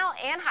 Now,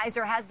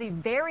 Anheuser has the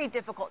very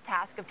difficult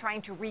task of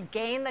trying to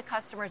regain the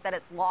customers that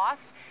it's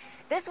lost.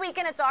 This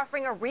weekend, it's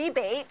offering a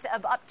rebate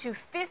of up to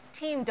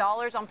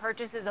 $15 on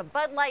purchases of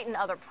Bud Light and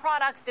other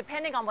products,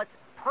 depending on what's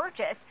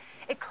purchased.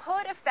 It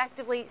could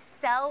effectively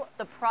sell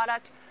the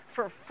product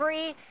for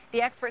free.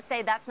 The experts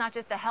say that's not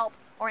just a help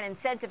or an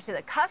incentive to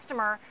the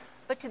customer,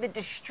 but to the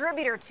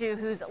distributor, too,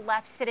 who's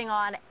left sitting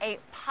on a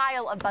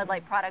pile of Bud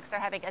Light products. They're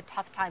having a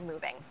tough time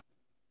moving.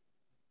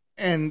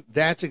 And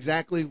that's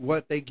exactly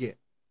what they get.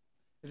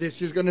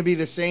 This is going to be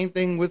the same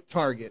thing with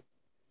Target.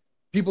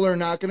 People are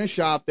not going to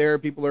shop there.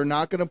 People are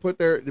not going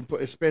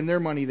to spend their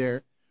money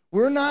there.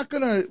 We're not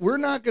going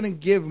to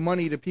give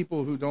money to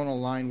people who don't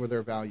align with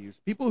our values.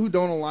 People who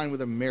don't align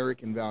with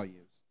American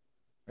values,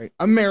 right?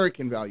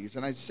 American values.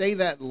 And I say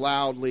that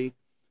loudly,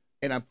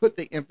 and I put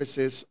the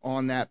emphasis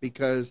on that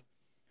because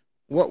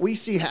what we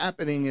see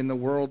happening in the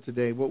world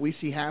today, what we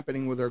see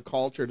happening with our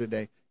culture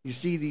today, you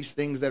see these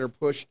things that are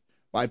pushed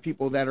by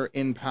people that are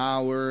in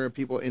power,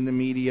 people in the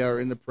media or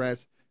in the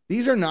press.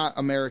 These are not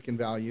American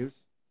values.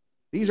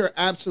 These are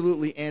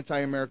absolutely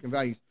anti-American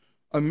values.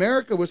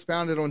 America was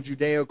founded on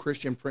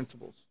Judeo-Christian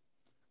principles.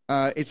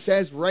 It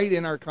says right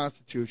in our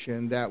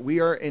Constitution that we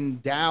are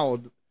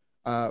endowed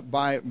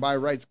by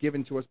rights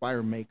given to us by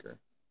our Maker.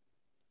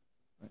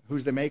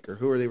 Who's the Maker?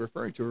 Who are they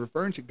referring to?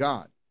 Referring to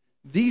God.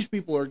 These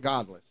people are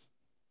godless.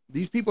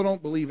 These people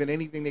don't believe in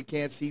anything they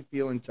can't see,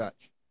 feel, and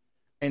touch.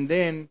 And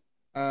then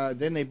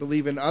they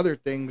believe in other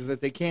things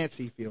that they can't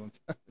see, feel, and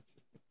touch.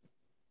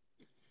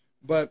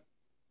 But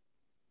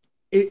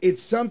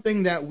it's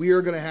something that we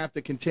are going to have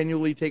to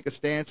continually take a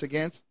stance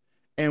against,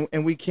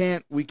 and we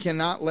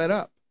cannot let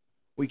up.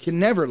 We can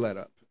never let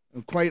up.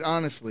 And quite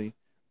honestly,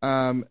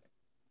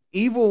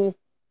 evil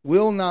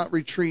will not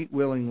retreat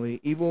willingly.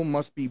 Evil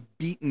must be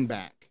beaten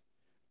back,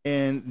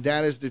 and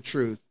that is the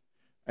truth.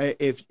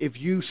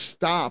 If you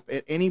stop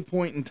at any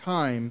point in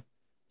time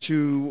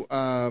to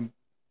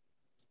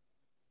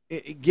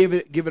give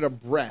it a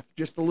breath,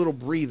 just a little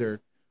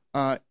breather,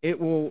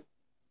 it'll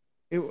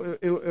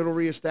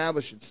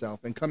reestablish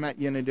itself and come at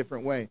you in a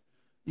different way.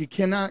 You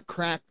cannot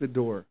crack the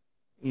door.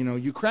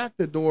 You crack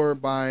the door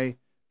by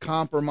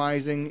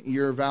compromising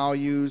your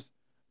values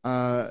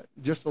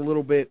just a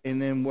little bit,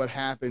 and then what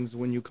happens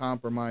when you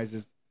compromise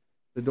is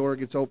the door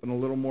gets open a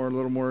little more,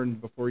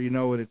 and before you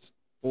know it, it's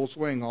full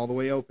swing all the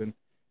way open,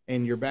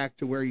 and you're back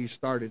to where you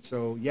started.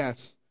 So,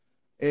 yes,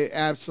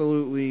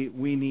 absolutely,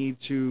 we need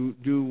to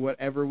do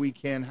whatever we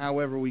can,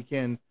 however we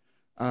can,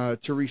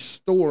 to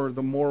restore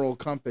the moral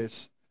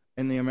compass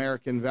and the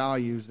American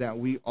values that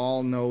we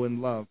all know and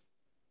love,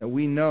 that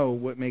we know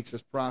what makes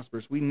us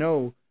prosperous. We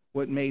know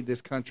what made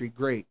this country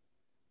great,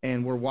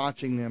 and we're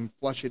watching them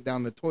flush it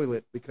down the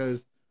toilet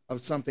because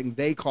of something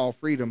they call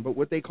freedom. But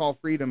what they call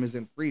freedom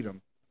isn't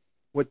freedom.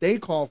 What they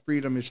call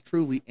freedom is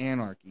truly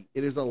anarchy.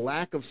 It is a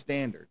lack of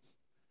standards.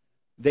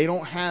 They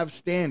don't have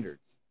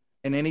standards,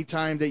 and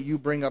anytime that you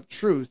bring up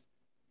truth,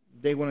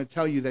 they want to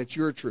tell you that's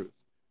your truth,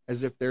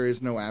 as if there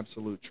is no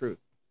absolute truth.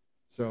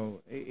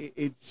 So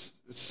it's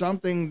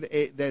something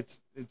that's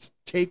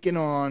taken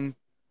on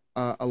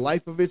a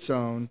life of its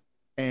own,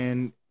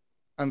 and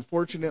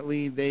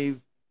unfortunately, they've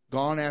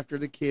gone after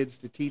the kids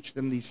to teach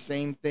them these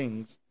same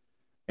things,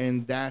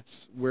 and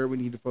that's where we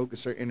need to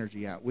focus our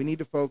energy at. We need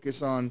to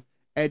focus on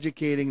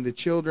educating the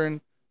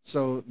children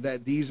so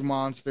that these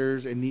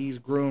monsters and these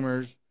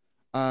groomers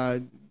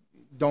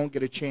don't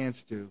get a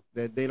chance to,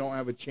 that they don't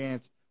have a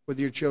chance with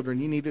your children.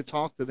 You need to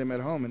talk to them at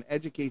home and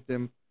educate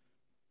them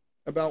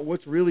about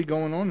what's really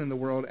going on in the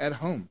world at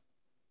home,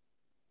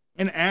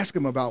 and ask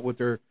them about what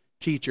their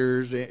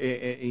teachers,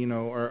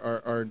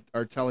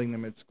 are telling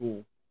them at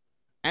school.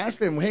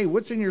 Ask them, hey,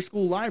 what's in your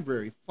school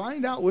library?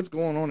 Find out what's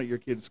going on at your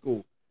kid's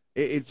school.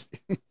 It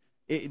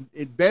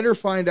better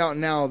find out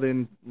now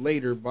than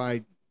later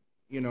by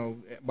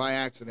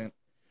accident.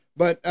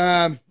 But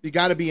you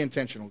got to be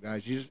intentional,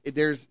 guys.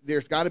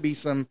 There's got to be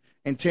some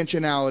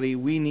intentionality.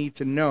 We need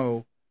to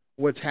know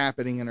what's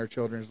happening in our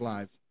children's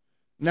lives.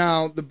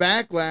 Now, the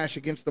backlash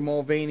against the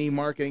Mulvaney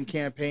marketing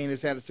campaign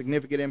has had a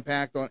significant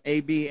impact on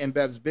AB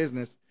InBev's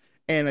business,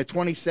 and a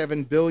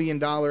 $27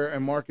 billion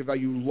in market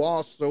value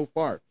lost so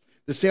far.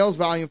 The sales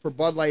volume for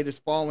Bud Light has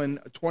fallen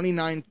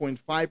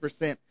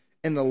 29.5%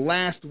 in the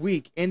last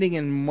week, ending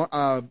in May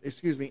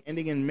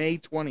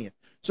 20th.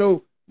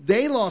 So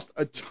they lost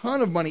a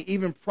ton of money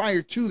even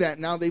prior to that.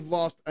 Now they've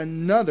lost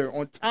another,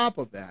 on top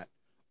of that,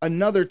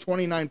 another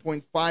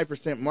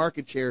 29.5%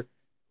 market share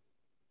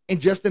in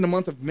the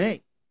month of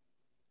May.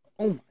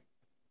 Oh my.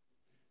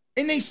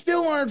 And they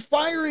still aren't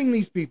firing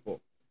these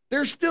people.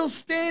 They're still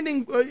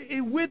standing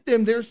with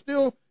them.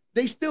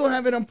 They still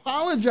haven't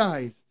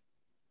apologized.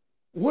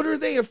 What are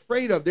they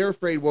afraid of? They're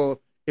afraid,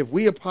 well, if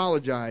we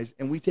apologize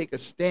and we take a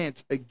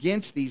stance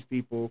against these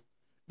people,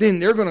 then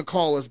they're going to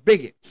call us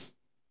bigots.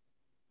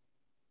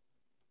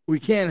 We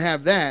can't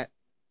have that.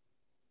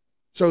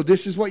 So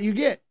this is what you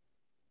get.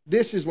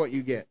 This is what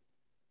you get.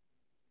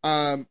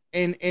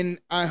 And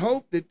I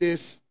hope that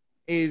this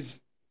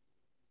is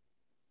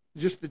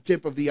just the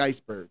tip of the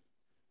iceberg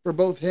for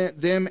both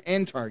them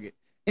and Target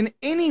and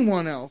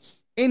anyone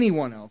else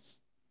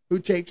who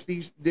takes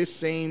this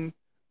same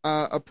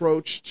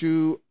approach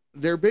to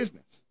their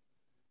business.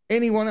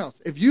 Anyone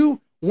else. If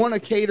you want to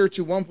cater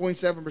to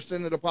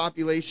 1.7% of the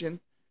population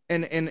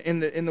and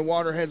the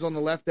waterheads on the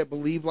left that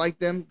believe like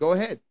them, go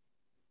ahead.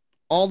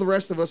 All the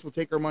rest of us will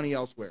take our money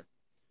elsewhere.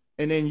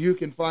 And then you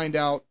can find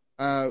out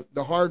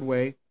the hard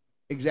way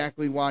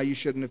exactly why you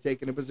shouldn't have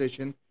taken a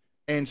position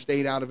and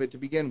stayed out of it to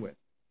begin with.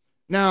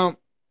 Now,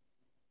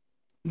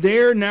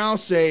 they're now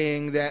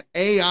saying that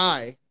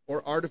AI,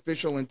 or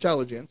artificial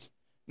intelligence,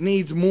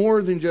 needs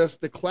more than just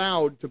the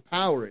cloud to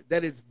power it.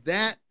 That is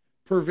that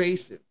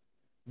pervasive.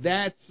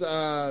 That's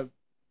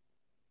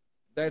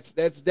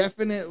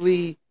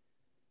definitely,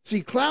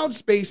 see, cloud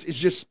space is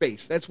just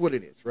space. That's what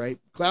it is, right?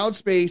 Cloud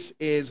space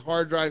is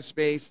hard drive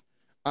space,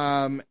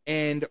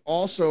 and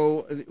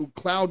also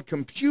cloud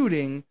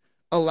computing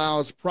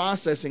allows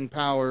processing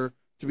power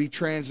to be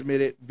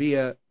transmitted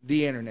via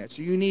the internet.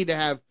 So you need to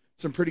have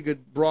some pretty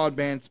good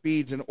broadband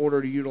speeds in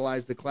order to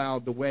utilize the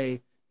cloud the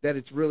way that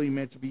it's really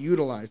meant to be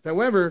utilized.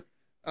 However,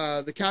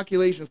 the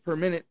calculations per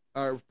minute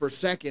or per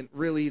second,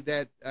 really,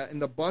 that in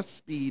the bus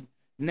speed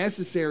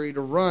necessary to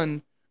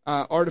run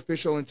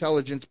artificial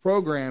intelligence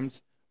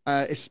programs,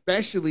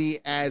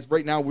 especially as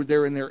right now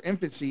they're in their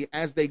infancy,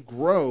 as they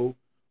grow,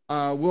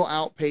 will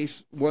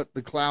outpace what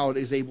the cloud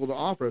is able to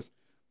offer us.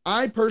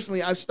 I've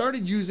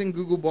started using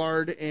Google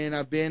Bard, and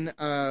I've been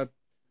a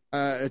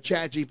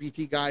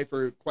ChatGPT guy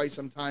for quite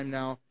some time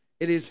now.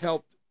 It has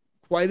helped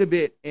quite a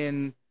bit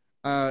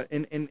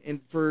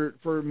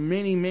for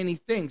many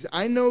things.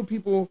 I know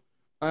people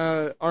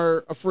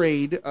are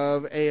afraid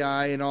of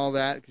AI and all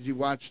that because you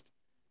watched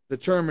The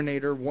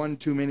Terminator one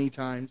too many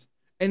times,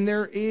 and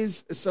there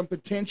is some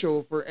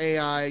potential for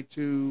AI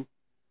to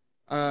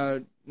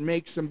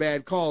make some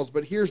bad calls.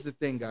 But here's the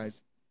thing,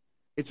 guys: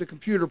 it's a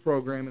computer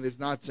program and it's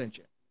not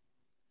sentient.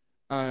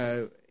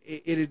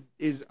 It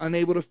is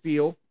unable to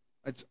feel.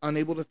 It's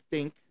unable to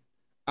think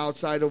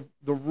outside of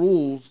the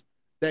rules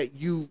that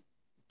you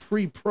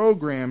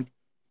pre-programmed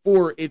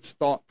for its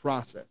thought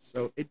process.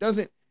 So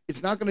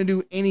it's not going to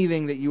do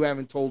anything that you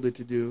haven't told it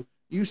to do.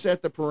 You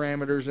set the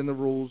parameters and the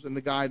rules and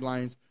the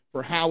guidelines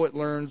for how it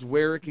learns,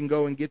 where it can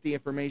go and get the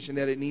information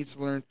that it needs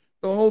to learn.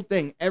 The whole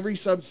thing, every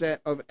subset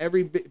of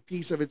every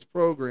piece of its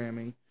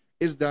programming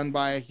is done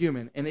by a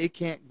human, and it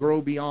can't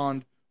grow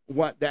beyond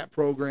what that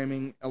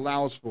programming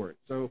allows for it.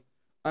 So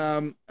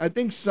I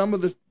think some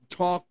of the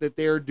talk that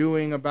they're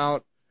doing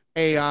about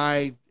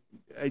AI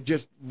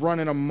just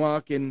running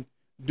amok and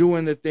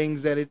doing the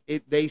things that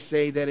they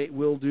say that it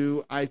will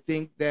do, I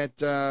think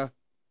that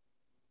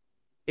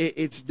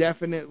it's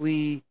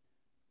definitely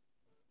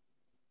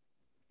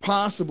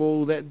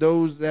possible that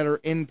those that are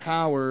in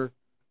power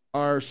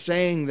are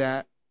saying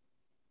that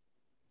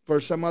for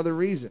some other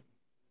reason.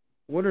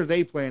 What are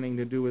they planning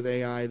to do with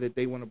AI that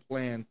they want to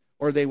plan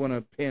or they want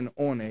to pin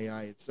on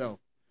AI itself?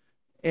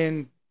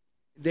 And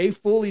they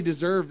fully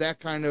deserve that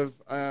kind of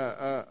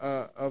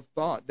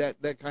thought,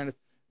 that kind of,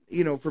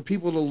 for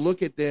people to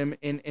look at them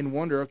and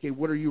wonder, okay,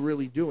 what are you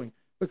really doing?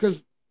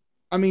 Because,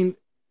 I mean,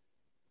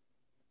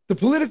 the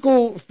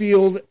political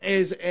field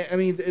is, I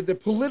mean, the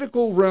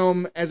political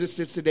realm as it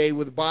sits today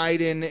with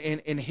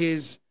Biden and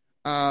his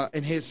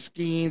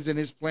schemes and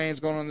his plans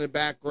going on in the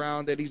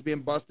background that he's been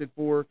busted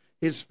for,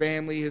 his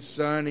family, his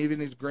son, even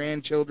his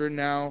grandchildren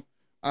now,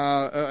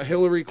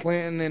 Hillary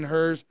Clinton and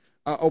hers,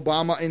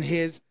 Obama and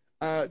his.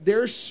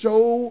 There's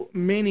so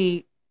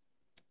many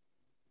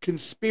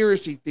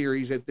conspiracy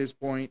theories at this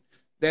point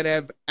that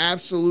have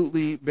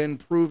absolutely been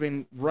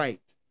proven right.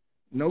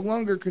 No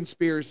longer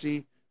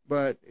conspiracy,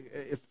 but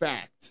a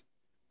fact.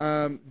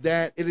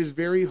 That it is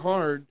very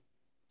hard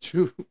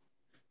to,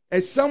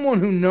 as someone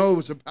who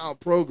knows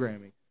about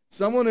programming,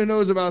 someone who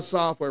knows about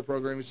software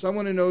programming,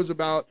 someone who knows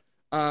about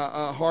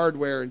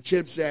hardware and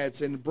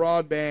chipsets and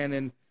broadband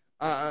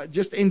and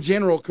just in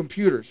general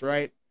computers,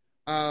 right?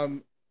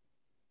 I'm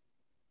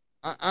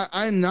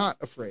not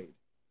afraid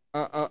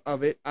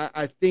of it.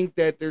 I think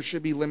that there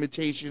should be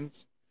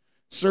limitations,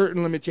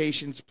 certain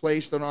limitations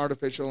placed on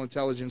artificial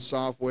intelligence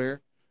software.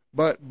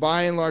 But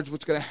by and large,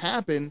 what's going to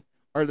happen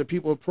are the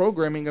people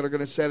programming that are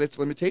going to set its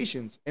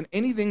limitations. And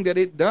anything that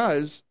it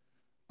does,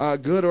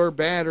 good or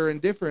bad or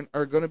indifferent,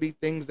 are going to be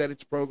things that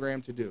it's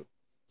programmed to do.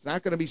 It's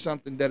not going to be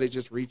something that it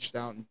just reached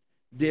out and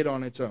did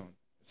on its own.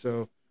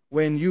 So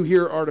when you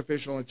hear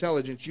artificial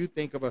intelligence, you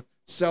think of a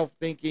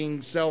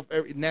self-thinking,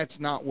 and that's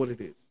not what it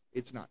is.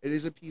 It's not. It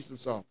is a piece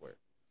of software.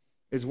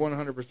 It's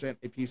 100%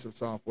 a piece of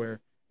software,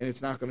 and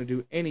it's not going to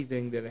do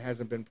anything that it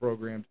hasn't been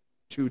programmed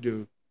to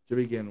do to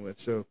begin with.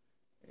 So,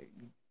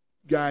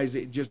 guys,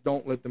 just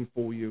don't let them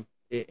fool you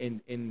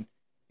and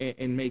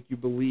make you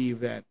believe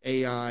that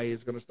AI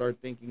is going to start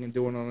thinking and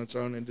doing on its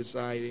own and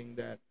deciding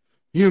that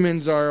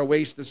humans are a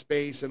waste of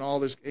space and all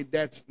this.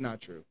 That's not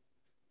true.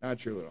 Not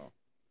true at all.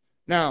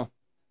 Now,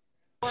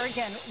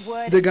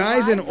 the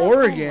guys in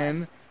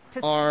Oregon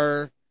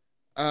are...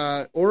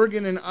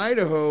 Oregon and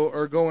Idaho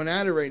are going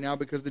at it right now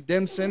because the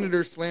Dem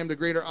senators slammed the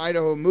Greater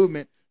Idaho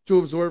movement to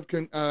absorb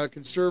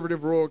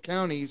conservative rural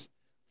counties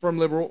from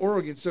liberal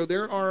Oregon. So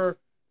there are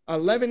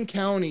 11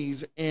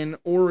 counties in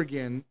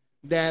Oregon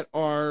that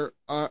are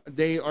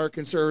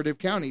conservative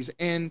counties,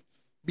 and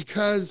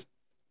because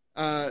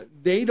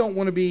they don't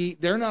want to be,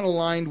 they're not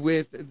aligned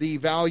with the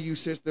value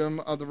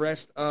system of the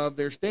rest of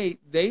their state.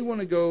 They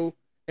want to go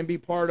and be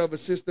part of a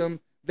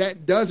system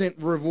that doesn't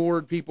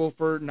reward people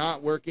for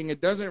not working.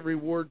 It doesn't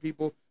reward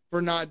people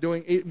for not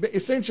doing it.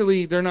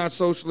 Essentially, they're not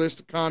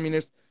socialist,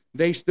 communist.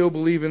 They still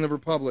believe in the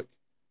republic.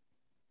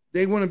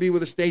 They want to be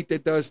with a state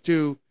that does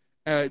too.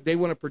 They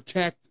want to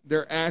protect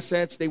their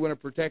assets. They want to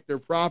protect their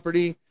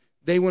property.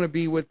 They want to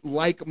be with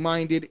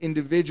like-minded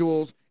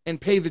individuals and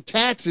pay the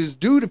taxes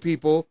due to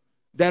people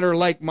that are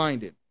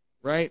like-minded,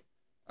 right?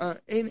 And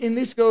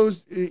this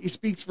goes, it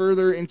speaks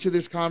further into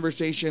this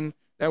conversation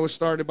that was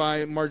started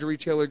by Marjorie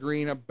Taylor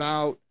Greene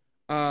about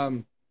a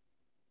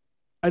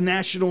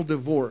national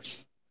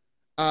divorce.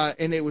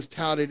 And it was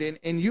touted.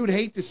 And you'd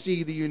hate to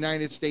see the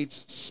United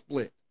States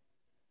split.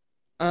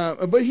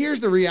 But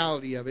here's the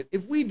reality of it.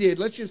 If we did,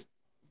 let's just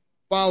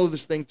follow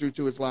this thing through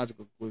to its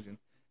logical conclusion.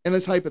 And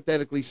let's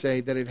hypothetically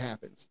say that it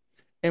happens.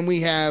 And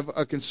we have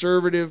a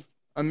conservative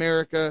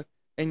America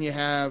and you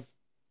have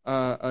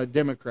a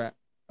Democrat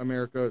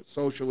America,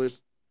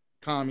 socialist,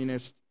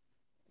 communist,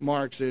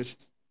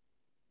 Marxist,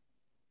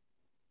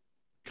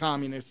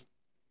 communist,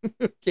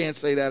 can't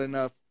say that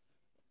enough,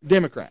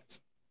 Democrats.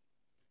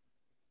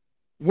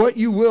 What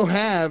you will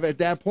have at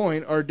that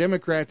point are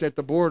Democrats at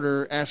the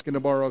border asking to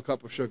borrow a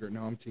cup of sugar.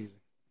 No, I'm teasing.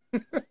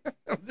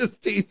 I'm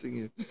just teasing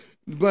you.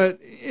 But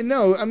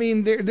no, I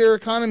mean, their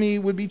economy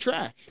would be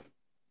trash.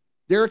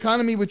 Their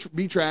economy would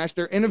be trash.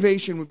 Their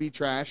innovation would be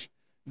trash.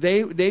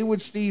 They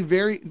would see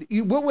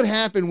what would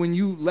happen when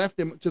you left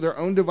them to their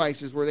own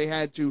devices where they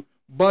had to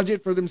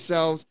budget for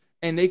themselves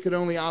and they could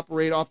only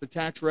operate off the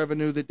tax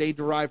revenue that they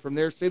derive from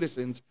their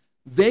citizens.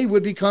 They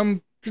would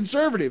become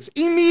conservatives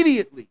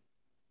immediately,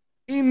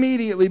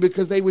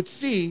 because they would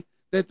see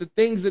that the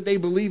things that they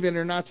believe in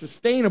are not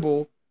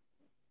sustainable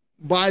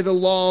by the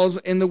laws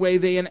and the way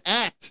they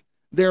enact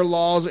their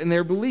laws and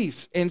their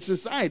beliefs in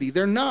society.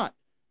 They're not.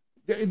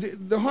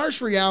 The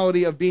harsh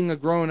reality of being a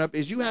grown-up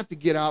is you have to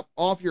get up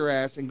off your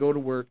ass and go to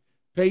work,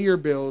 pay your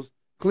bills,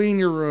 clean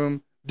your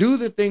room, do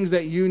the things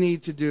that you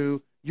need to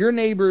do. Your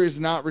neighbor is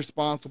not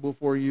responsible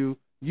for you.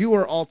 You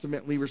are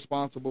ultimately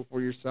responsible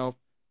for yourself.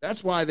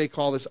 That's why they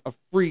call this a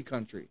free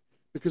country.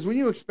 Because when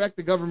you expect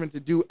the government to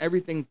do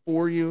everything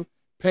for you,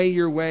 pay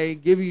your way,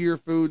 give you your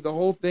food, the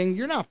whole thing,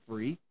 you're not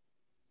free.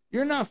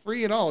 You're not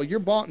free at all. You're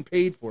bought and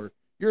paid for.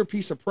 You're a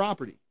piece of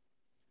property.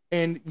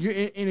 And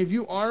if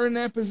you are in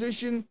that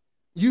position,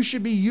 you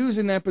should be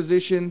using that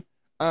position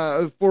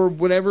for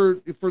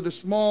the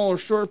small or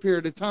short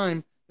period of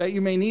time that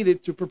you may need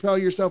it to propel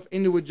yourself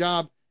into a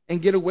job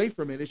and get away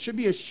from it. It should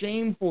be a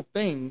shameful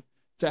thing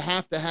to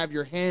have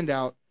your hand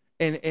out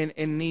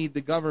and need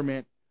the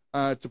government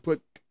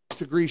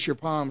to grease your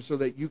palms so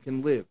that you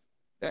can live.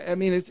 I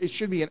mean, it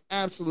should be an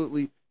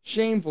absolutely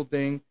shameful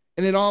thing,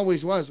 and it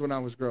always was when I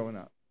was growing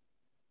up.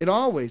 It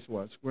always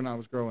was when I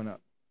was growing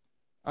up.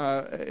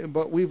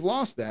 But we've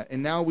lost that,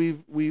 and now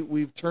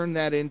we've turned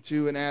that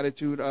into an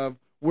attitude of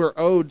we're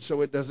owed,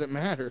 so it doesn't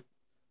matter,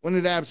 when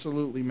it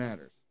absolutely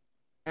matters.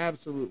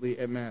 Absolutely,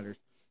 it matters.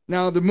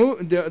 Now, the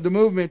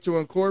movement to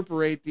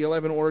incorporate the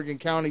 11 Oregon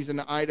counties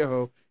into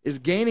Idaho is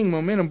gaining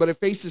momentum, but it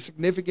faces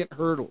significant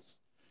hurdles,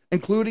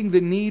 including the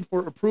need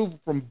for approval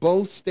from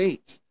both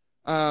states.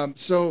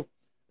 So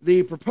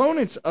the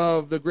proponents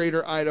of the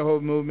Greater Idaho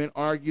movement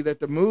argue that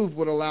the move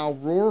would allow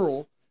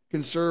rural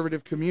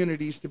conservative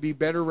communities to be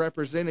better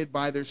represented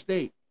by their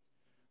state.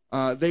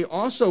 They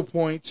also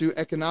point to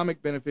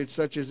economic benefits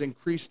such as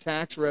increased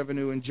tax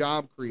revenue and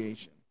job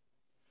creation.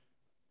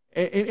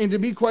 And to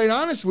be quite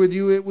honest with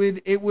you,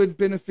 it would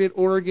benefit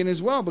Oregon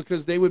as well,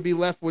 because they would be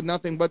left with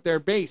nothing but their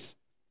base.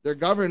 Their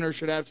governor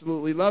should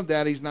absolutely love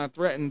that. He's not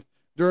threatened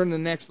during the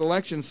next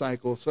election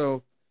cycle.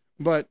 So,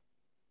 but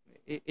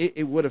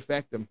it would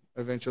affect them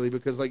eventually,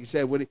 because like you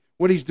said,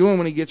 what he's doing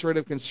when he gets rid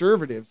of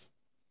conservatives,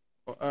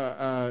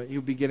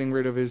 he'll be getting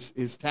rid of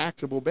his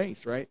taxable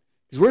base, right?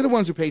 Because we're the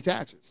ones who pay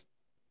taxes.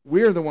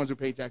 We're the ones who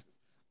pay taxes.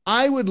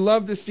 I would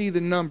love to see the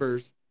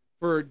numbers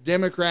for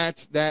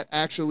Democrats that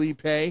actually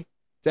pay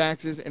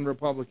taxes and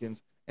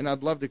Republicans, and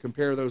I'd love to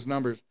compare those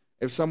numbers.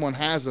 If someone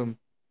has them,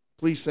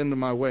 please send them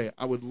my way.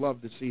 I would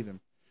love to see them.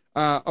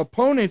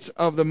 Opponents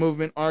of the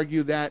movement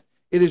argue that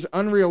it is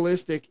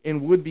unrealistic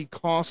and would be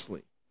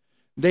costly.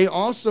 They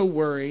also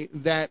worry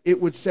that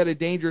it would set a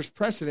dangerous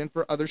precedent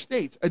for other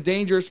states. A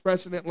dangerous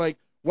precedent like,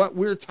 what,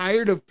 we're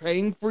tired of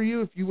paying for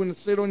you if you want to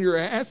sit on your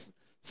ass?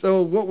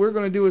 So what we're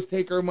going to do is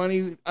take our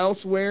money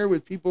elsewhere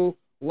with people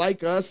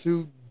like us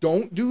who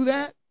don't do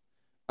that.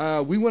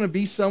 We want to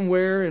be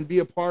somewhere and be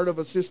a part of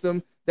a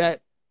system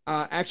that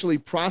actually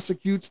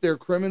prosecutes their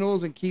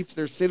criminals and keeps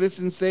their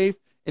citizens safe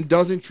and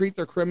doesn't treat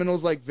their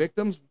criminals like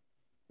victims.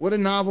 What a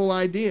novel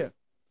idea.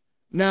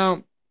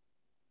 Now,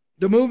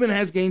 the movement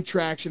has gained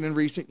traction in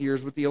recent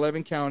years, with the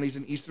 11 counties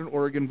in eastern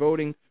Oregon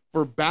voting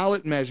for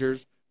ballot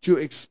measures to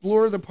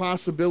explore the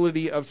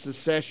possibility of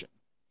secession.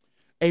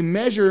 A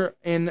measure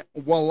in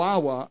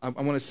Wallowa, I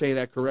want to say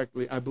that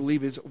correctly, I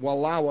believe it's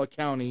Wallowa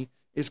County,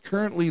 is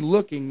currently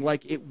looking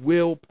like it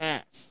will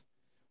pass,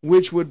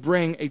 which would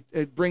bring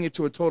it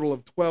to a total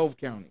of 12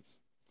 counties.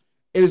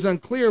 It is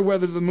unclear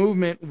whether the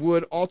movement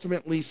would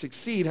ultimately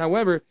succeed.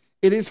 However,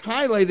 it is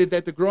highlighted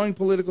that the growing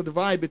political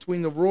divide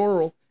between the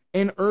rural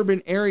and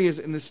urban areas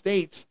in the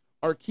states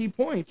are key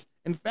points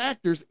and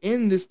factors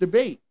in this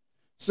debate.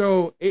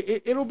 So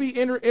it'll be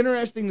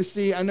interesting to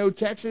see. I know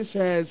Texas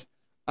has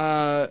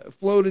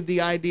floated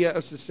the idea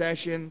of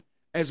secession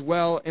as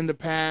well in the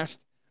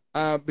past,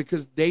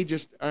 because they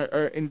just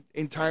are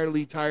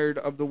entirely tired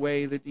of the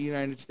way that the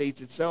United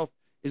States itself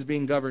is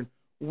being governed.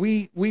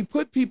 We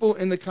put people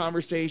in the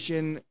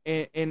conversation,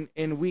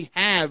 and we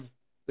have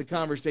the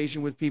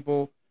conversation with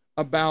people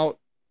about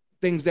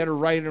things that are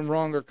right and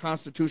wrong, or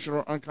constitutional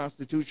or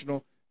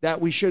unconstitutional,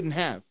 that we shouldn't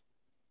have.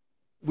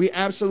 We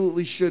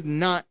absolutely should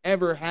not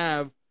ever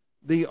have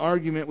the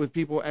argument with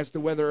people as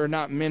to whether or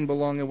not men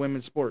belong in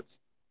women's sports,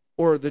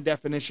 or the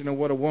definition of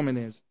what a woman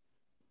is.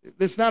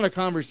 It's not a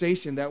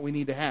conversation that we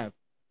need to have.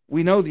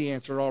 We know the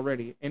answer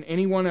already. And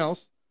anyone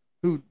else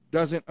who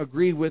doesn't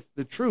agree with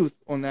the truth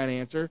on that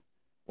answer,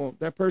 well,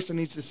 that person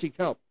needs to seek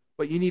help.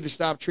 But you need to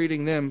stop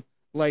treating them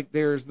like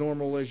they're as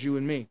normal as you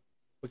and me,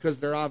 because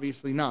they're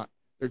obviously not.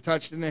 They're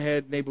touched in the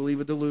head, and they believe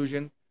a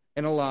delusion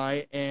and a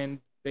lie, and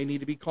they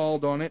need to be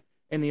called on it.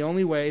 And the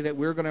only way that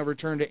we're going to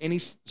return to any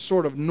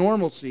sort of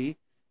normalcy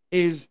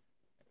is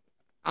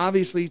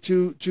obviously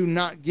to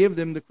not give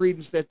them the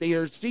credence that they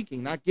are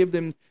seeking, not give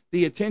them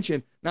the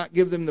attention, not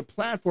give them the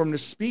platform to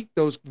speak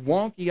those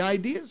wonky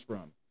ideas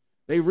from.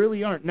 They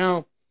really aren't.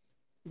 Now,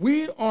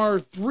 we are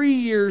 3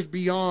 years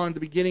beyond the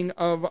beginning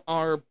of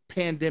our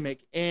pandemic,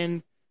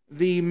 and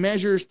the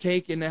measures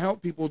taken to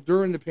help people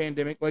during the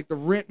pandemic, like the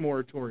rent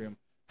moratorium.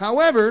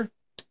 However,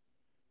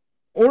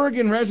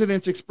 Oregon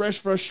residents express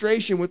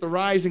frustration with the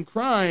rise in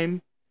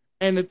crime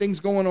and the things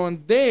going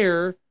on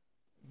there,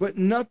 but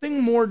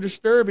nothing more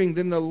disturbing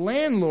than the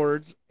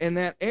landlords in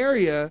that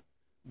area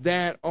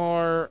that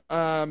are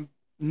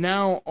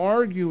now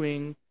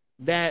arguing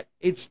that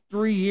it's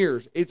 3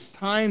 years. It's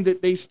time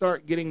that they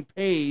start getting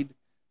paid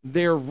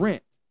their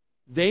rent.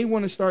 They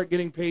want to start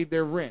getting paid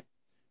their rent.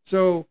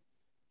 So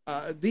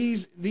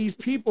these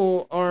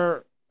people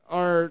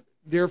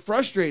they're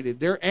frustrated.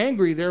 They're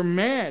angry. They're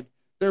mad.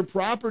 Their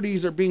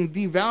properties are being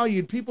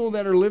devalued. People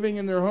that are living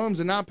in their homes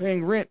and not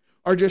paying rent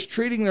are just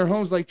treating their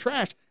homes like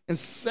trash. And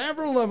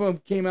several of them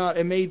came out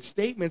and made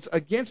statements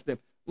against them.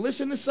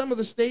 Listen to some of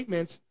the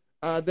statements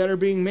that are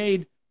being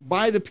made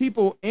by the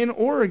people in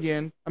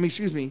Oregon,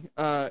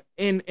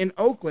 in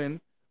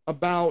Oakland,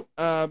 about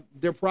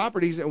their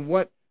properties and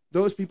what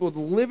those people that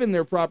live in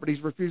their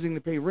properties refusing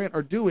to pay rent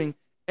are doing,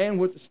 and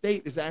what the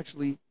state is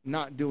actually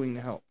not doing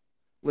to help.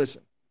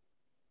 Listen.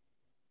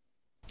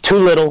 Too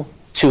little,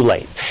 too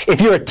late. If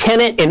you're a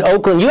tenant in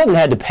Oakland, you haven't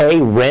had to pay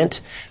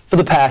rent for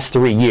the past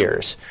 3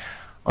 years.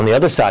 On the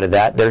other side of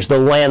that, there's the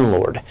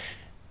landlord.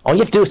 All you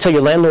have to do is tell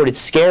your landlord it's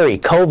scary,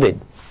 COVID,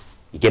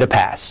 you get a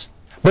pass.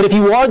 But if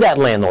you are that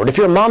landlord, if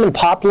you're a mom and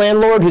pop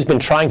landlord who's been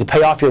trying to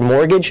pay off your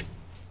mortgage,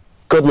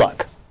 good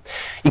luck.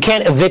 You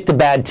can't evict a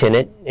bad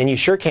tenant, and you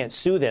sure can't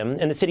sue them.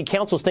 And the city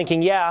council's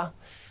thinking, yeah,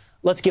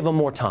 let's give them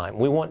more time.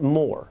 We want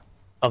more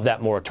of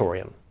that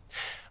moratorium.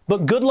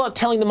 But good luck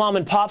telling the mom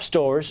and pop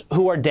stores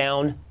who are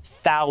down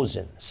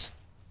thousands.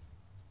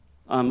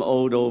 I'm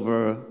owed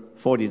over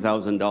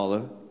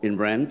 $40,000 in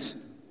rent.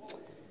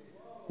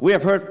 We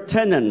have heard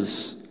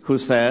tenants who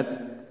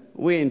said,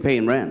 we ain't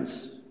paying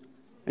rents.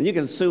 And you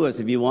can sue us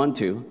if you want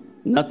to.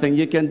 Nothing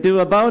you can do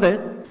about it.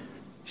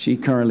 She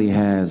currently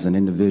has an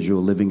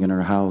individual living in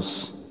her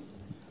house,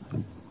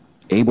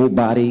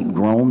 able-bodied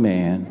grown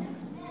man,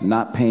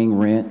 not paying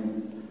rent,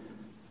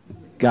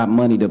 got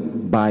money to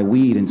buy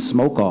weed and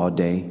smoke all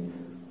day,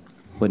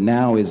 but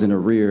now is in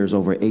arrears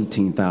over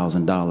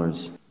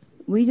 $18,000.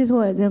 We just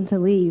wanted them to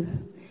leave.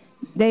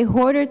 They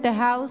hoarded the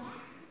house.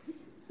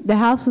 The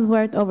house was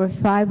worth over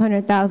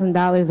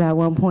 $500,000 at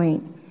one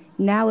point.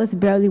 Now it's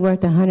barely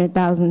worth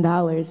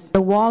 $100,000.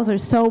 The walls are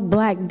so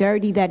black,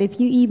 dirty, that if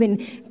you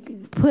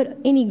even put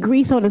any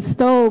grease on the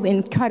stove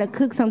and try to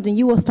cook something,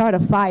 you will start a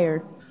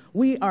fire.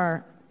 We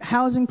are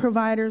housing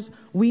providers.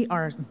 We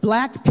are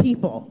black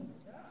people.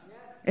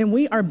 And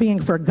we are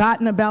being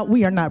forgotten about.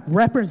 We are not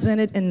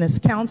represented in this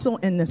council,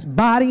 in this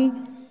body.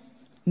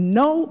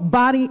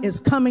 Nobody is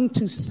coming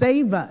to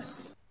save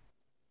us.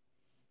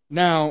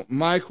 Now,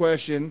 my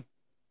question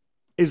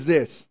is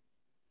this.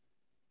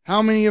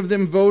 How many of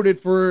them voted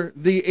for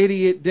the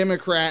idiot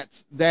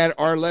Democrats that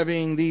are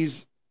levying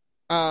these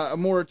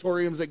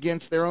moratoriums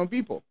against their own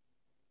people?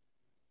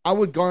 I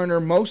would garner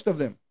most of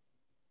them.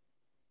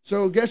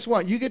 So guess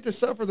what? You get to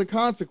suffer the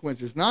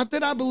consequences. Not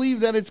that I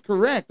believe that it's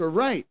correct or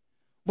right,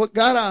 but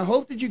God, I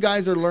hope that you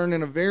guys are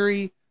learning a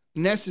very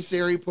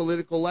necessary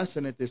political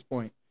lesson at this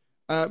point,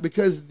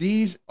 because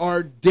these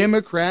are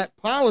Democrat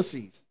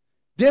policies.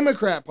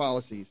 Democrat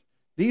policies.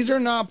 These are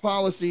not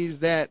policies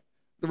that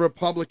the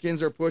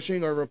Republicans are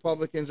pushing or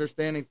Republicans are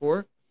standing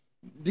for.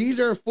 These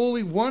are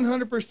fully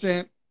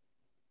 100%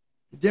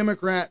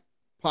 Democrat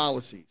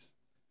policies.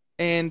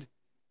 And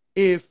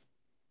if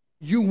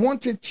you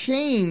want to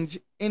change,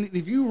 and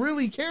if you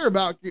really care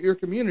about your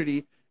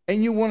community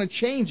and you want to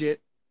change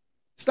it,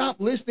 stop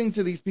listening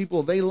to these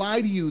people. They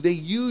lie to you. They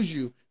use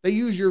you. They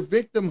use your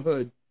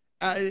victimhood.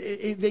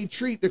 They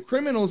treat the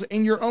criminals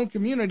in your own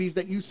communities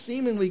that you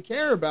seemingly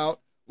care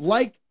about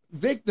like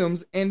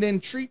victims, and then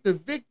treat the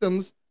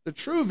victims, the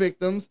true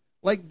victims,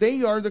 like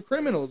they are the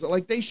criminals,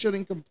 like they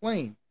shouldn't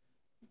complain.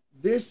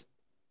 This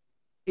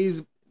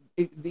is,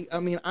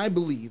 I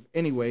believe,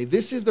 anyway,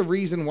 this is the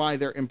reason why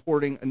they're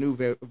importing a new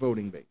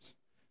voting base.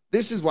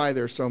 This is why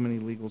there's so many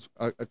illegals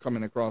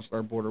coming across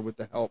our border with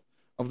the help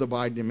of the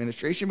Biden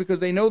administration, because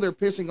they know they're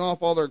pissing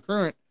off all their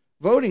current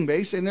voting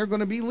base, and they're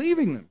going to be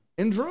leaving them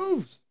in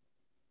droves.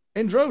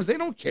 In droves. They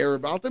don't care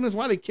about them. That's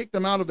why they kicked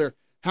them out of their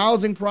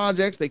housing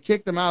projects. They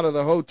kicked them out of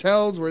the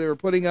hotels where they were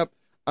putting up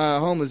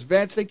homeless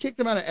vets. They kicked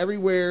them out of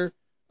everywhere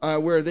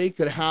where they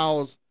could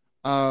house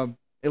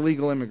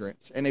illegal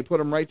immigrants. And they put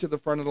them right to the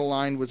front of the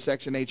line with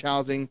Section H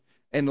housing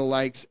and the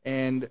likes.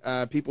 And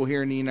people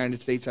here in the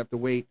United States have to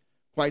wait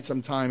quite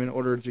some time in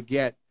order to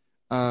get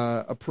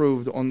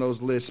approved on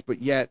those lists.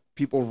 But yet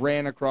people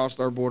ran across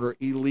our border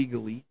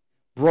illegally,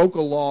 broke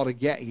a law to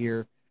get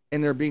here,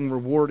 and they're being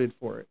rewarded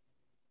for it.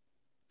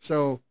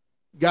 So,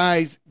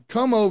 guys,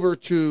 come over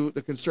to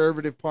the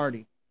Conservative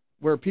Party,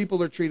 where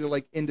people are treated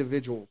like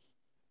individuals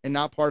and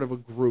not part of a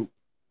group,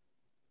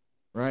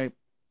 right?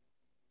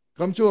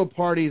 Come to a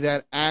party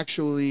that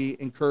actually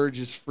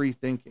encourages free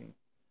thinking.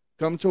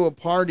 Come to a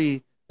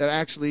party that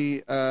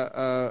actually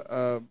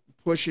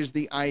pushes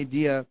the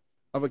idea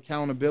of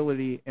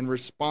accountability and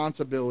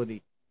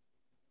responsibility,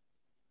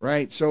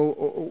 right?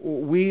 So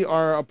we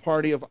are a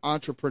party of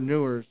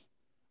entrepreneurs,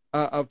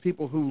 of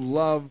people who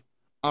love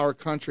our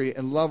country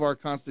and love our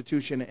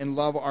Constitution and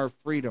love our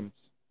freedoms.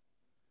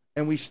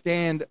 And we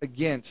stand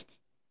against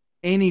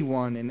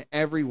anyone and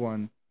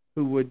everyone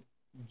who would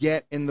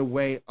get in the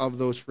way of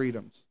those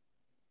freedoms.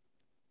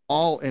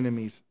 All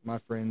enemies, my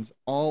friends,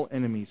 all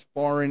enemies,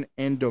 foreign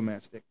and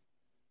domestic.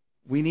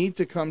 We need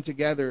to come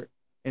together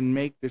and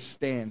make this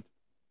stand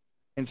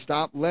and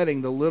stop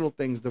letting the little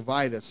things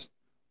divide us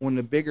when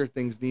the bigger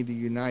things need to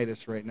unite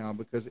us right now,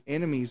 because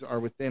enemies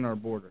are within our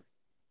border.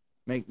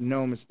 Make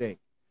no mistake.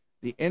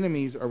 The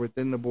enemies are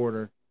within the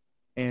border,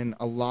 and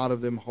a lot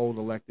of them hold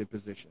elected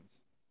positions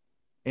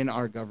in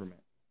our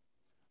government.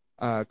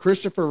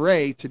 Christopher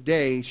Wray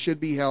today should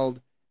be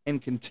held in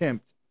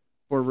contempt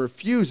for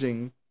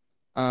refusing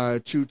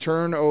to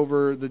turn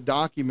over the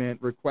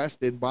document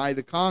requested by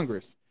the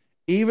Congress,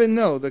 even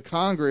though the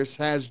Congress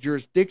has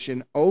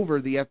jurisdiction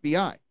over the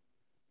FBI.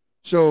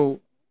 So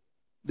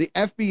the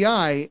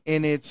FBI,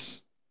 in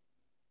its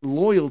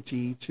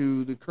loyalty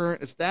to the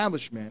current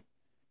establishment,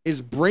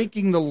 is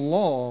breaking the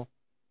law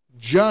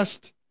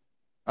just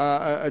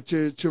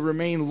to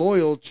remain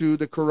loyal to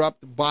the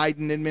corrupt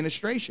Biden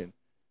administration.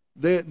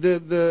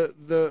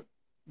 The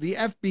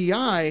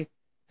FBI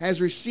has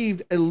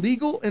received a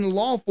legal and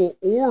lawful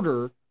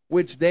order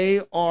which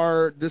they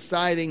are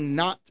deciding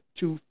not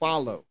to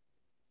follow,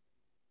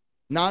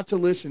 not to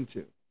listen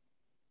to.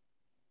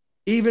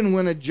 even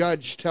when a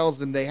judge tells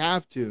them they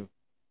have to,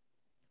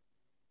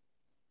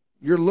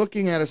 you're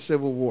looking at a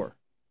civil war.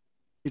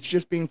 It's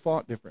just being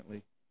fought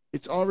differently.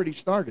 It's already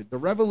started. The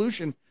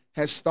revolution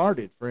has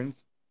started,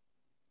 friends.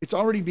 It's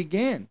already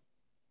began.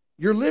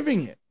 You're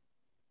living it.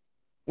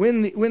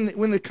 When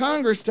the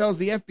Congress tells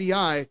the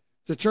FBI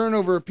to turn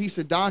over a piece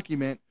of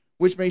document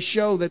which may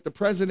show that the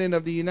President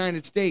of the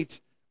United States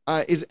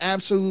is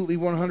absolutely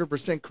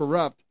 100%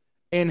 corrupt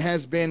and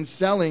has been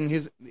selling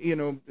his,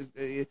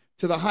 to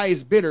the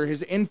highest bidder,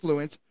 his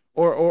influence,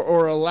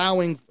 or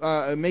allowing,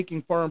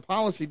 making foreign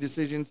policy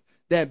decisions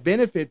that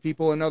benefit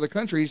people in other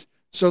countries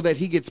so that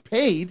he gets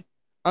paid.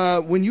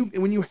 When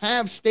you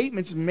have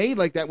statements made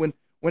like that,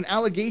 when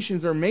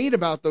allegations are made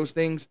about those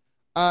things,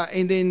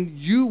 and then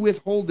you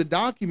withhold the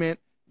document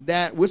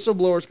that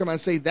whistleblowers come out and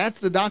say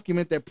that's the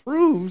document that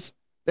proves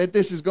that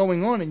this is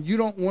going on, and you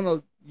don't want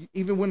to,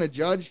 even when a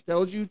judge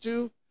tells you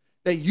to,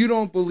 that you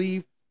don't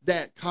believe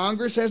that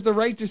Congress has the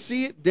right to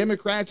see it,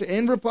 Democrats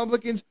and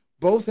Republicans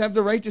both have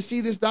the right to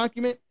see this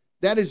document,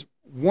 that is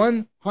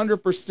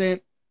 100%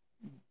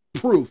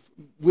 proof,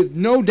 with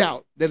no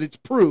doubt that it's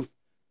proof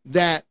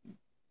that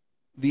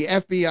the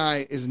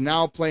FBI is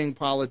now playing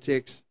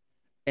politics.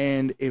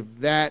 And if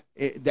that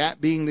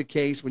being the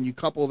case, when you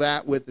couple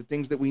that with the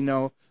things that we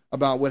know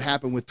about what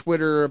happened with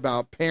Twitter,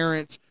 about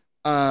parents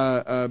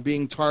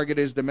being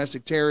targeted as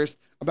domestic terrorists,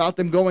 about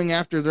them going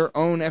after their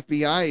own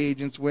FBI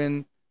agents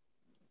when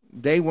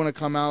they want to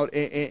come out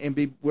and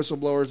be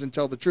whistleblowers and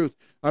tell the truth,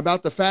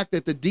 about the fact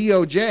that the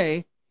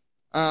DOJ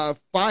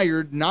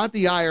fired not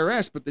the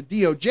IRS, but the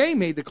DOJ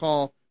made the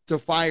call to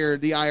fire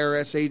the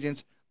IRS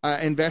agents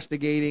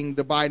investigating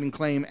the Biden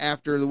claim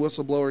after the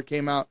whistleblower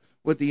came out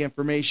with the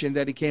information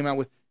that he came out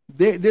with.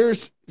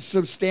 There's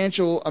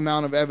substantial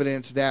amount of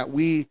evidence that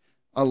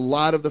a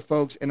lot of the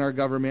folks in our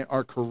government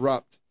are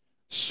corrupt,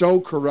 so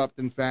corrupt,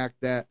 in fact,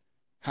 that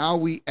how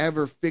we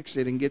ever fix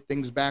it and get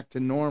things back to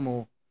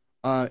normal,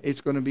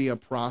 it's going to be a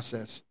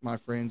process, my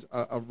friends,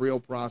 a real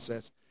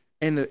process.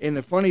 And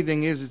the funny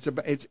thing is,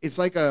 it's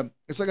like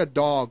a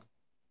dog,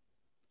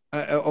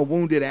 a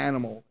wounded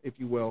animal, if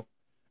you will.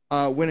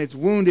 When it's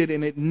wounded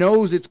and it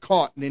knows it's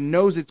caught and it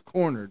knows it's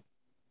cornered,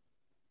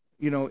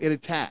 it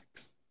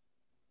attacks.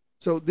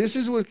 So this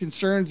is what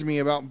concerns me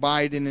about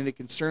Biden, and it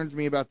concerns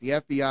me about the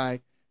FBI,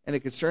 and it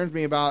concerns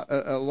me about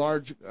a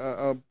large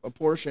a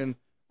portion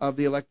of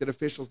the elected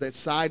officials that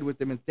side with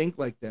them and think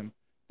like them.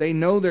 They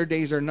know their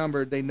days are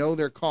numbered. They know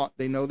they're caught.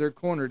 They know they're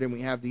cornered, and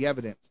we have the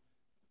evidence.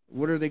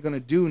 What are they going to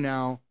do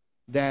now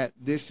that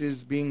this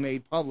is being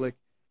made public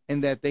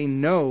and that they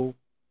know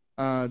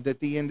that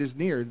the end is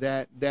near,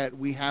 that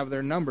we have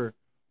their number?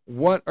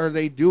 What are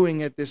they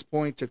doing at this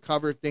point to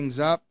cover things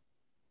up?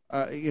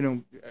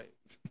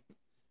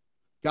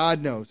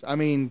 God knows. I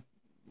mean,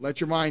 let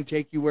your mind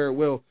take you where it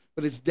will,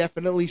 but it's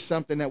definitely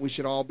something that we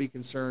should all be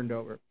concerned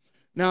over.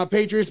 Now,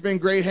 Patriots, been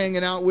great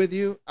hanging out with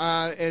you,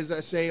 as I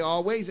say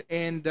always,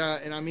 and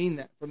I mean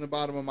that from the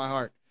bottom of my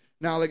heart.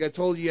 Now, like I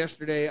told you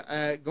yesterday,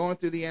 going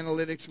through the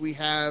analytics, we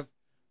have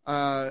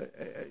our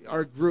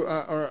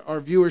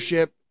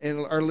viewership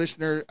and our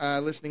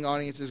listening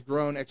audience has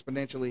grown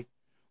exponentially,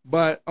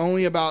 but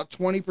only about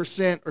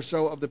 20% or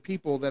so of the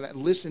people that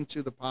listen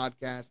to the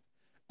podcast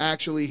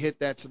actually hit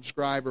that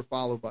subscribe or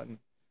follow button.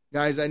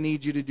 Guys, I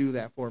need you to do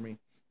that for me.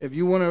 If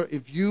you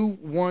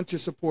want to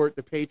support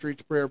the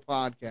Patriots Prayer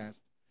Podcast,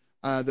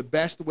 the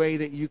best way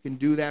that you can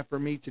do that for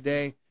me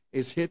today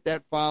is hit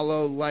that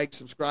follow, like,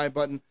 subscribe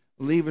button.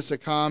 Leave us a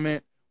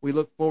comment. We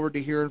look forward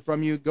to hearing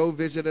from you. Go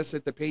visit us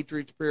at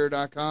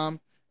thepatriotsprayer.com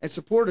and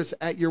support us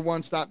at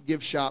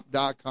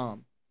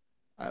yourone-stop-gift-shop.com.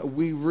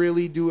 We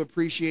really do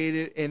appreciate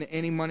it, and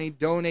any money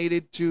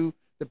donated to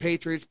the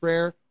Patriots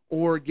Prayer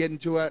or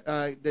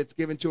that's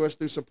given to us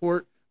through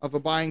support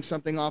of buying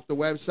something off the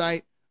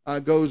website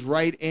goes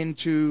right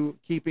into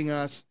keeping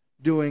us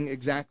doing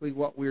exactly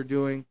what we're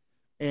doing.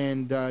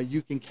 And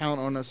you can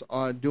count on us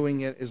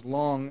doing it as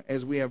long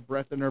as we have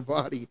breath in our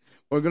body.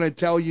 We're going to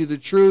tell you the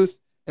truth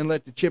and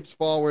let the chips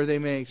fall where they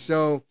may.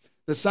 So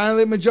the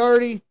silent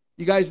majority,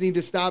 you guys need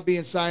to stop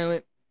being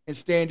silent and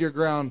stand your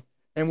ground.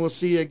 And we'll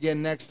see you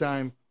again next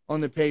time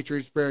on the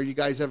Patriots Prayer. You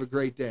guys have a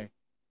great day.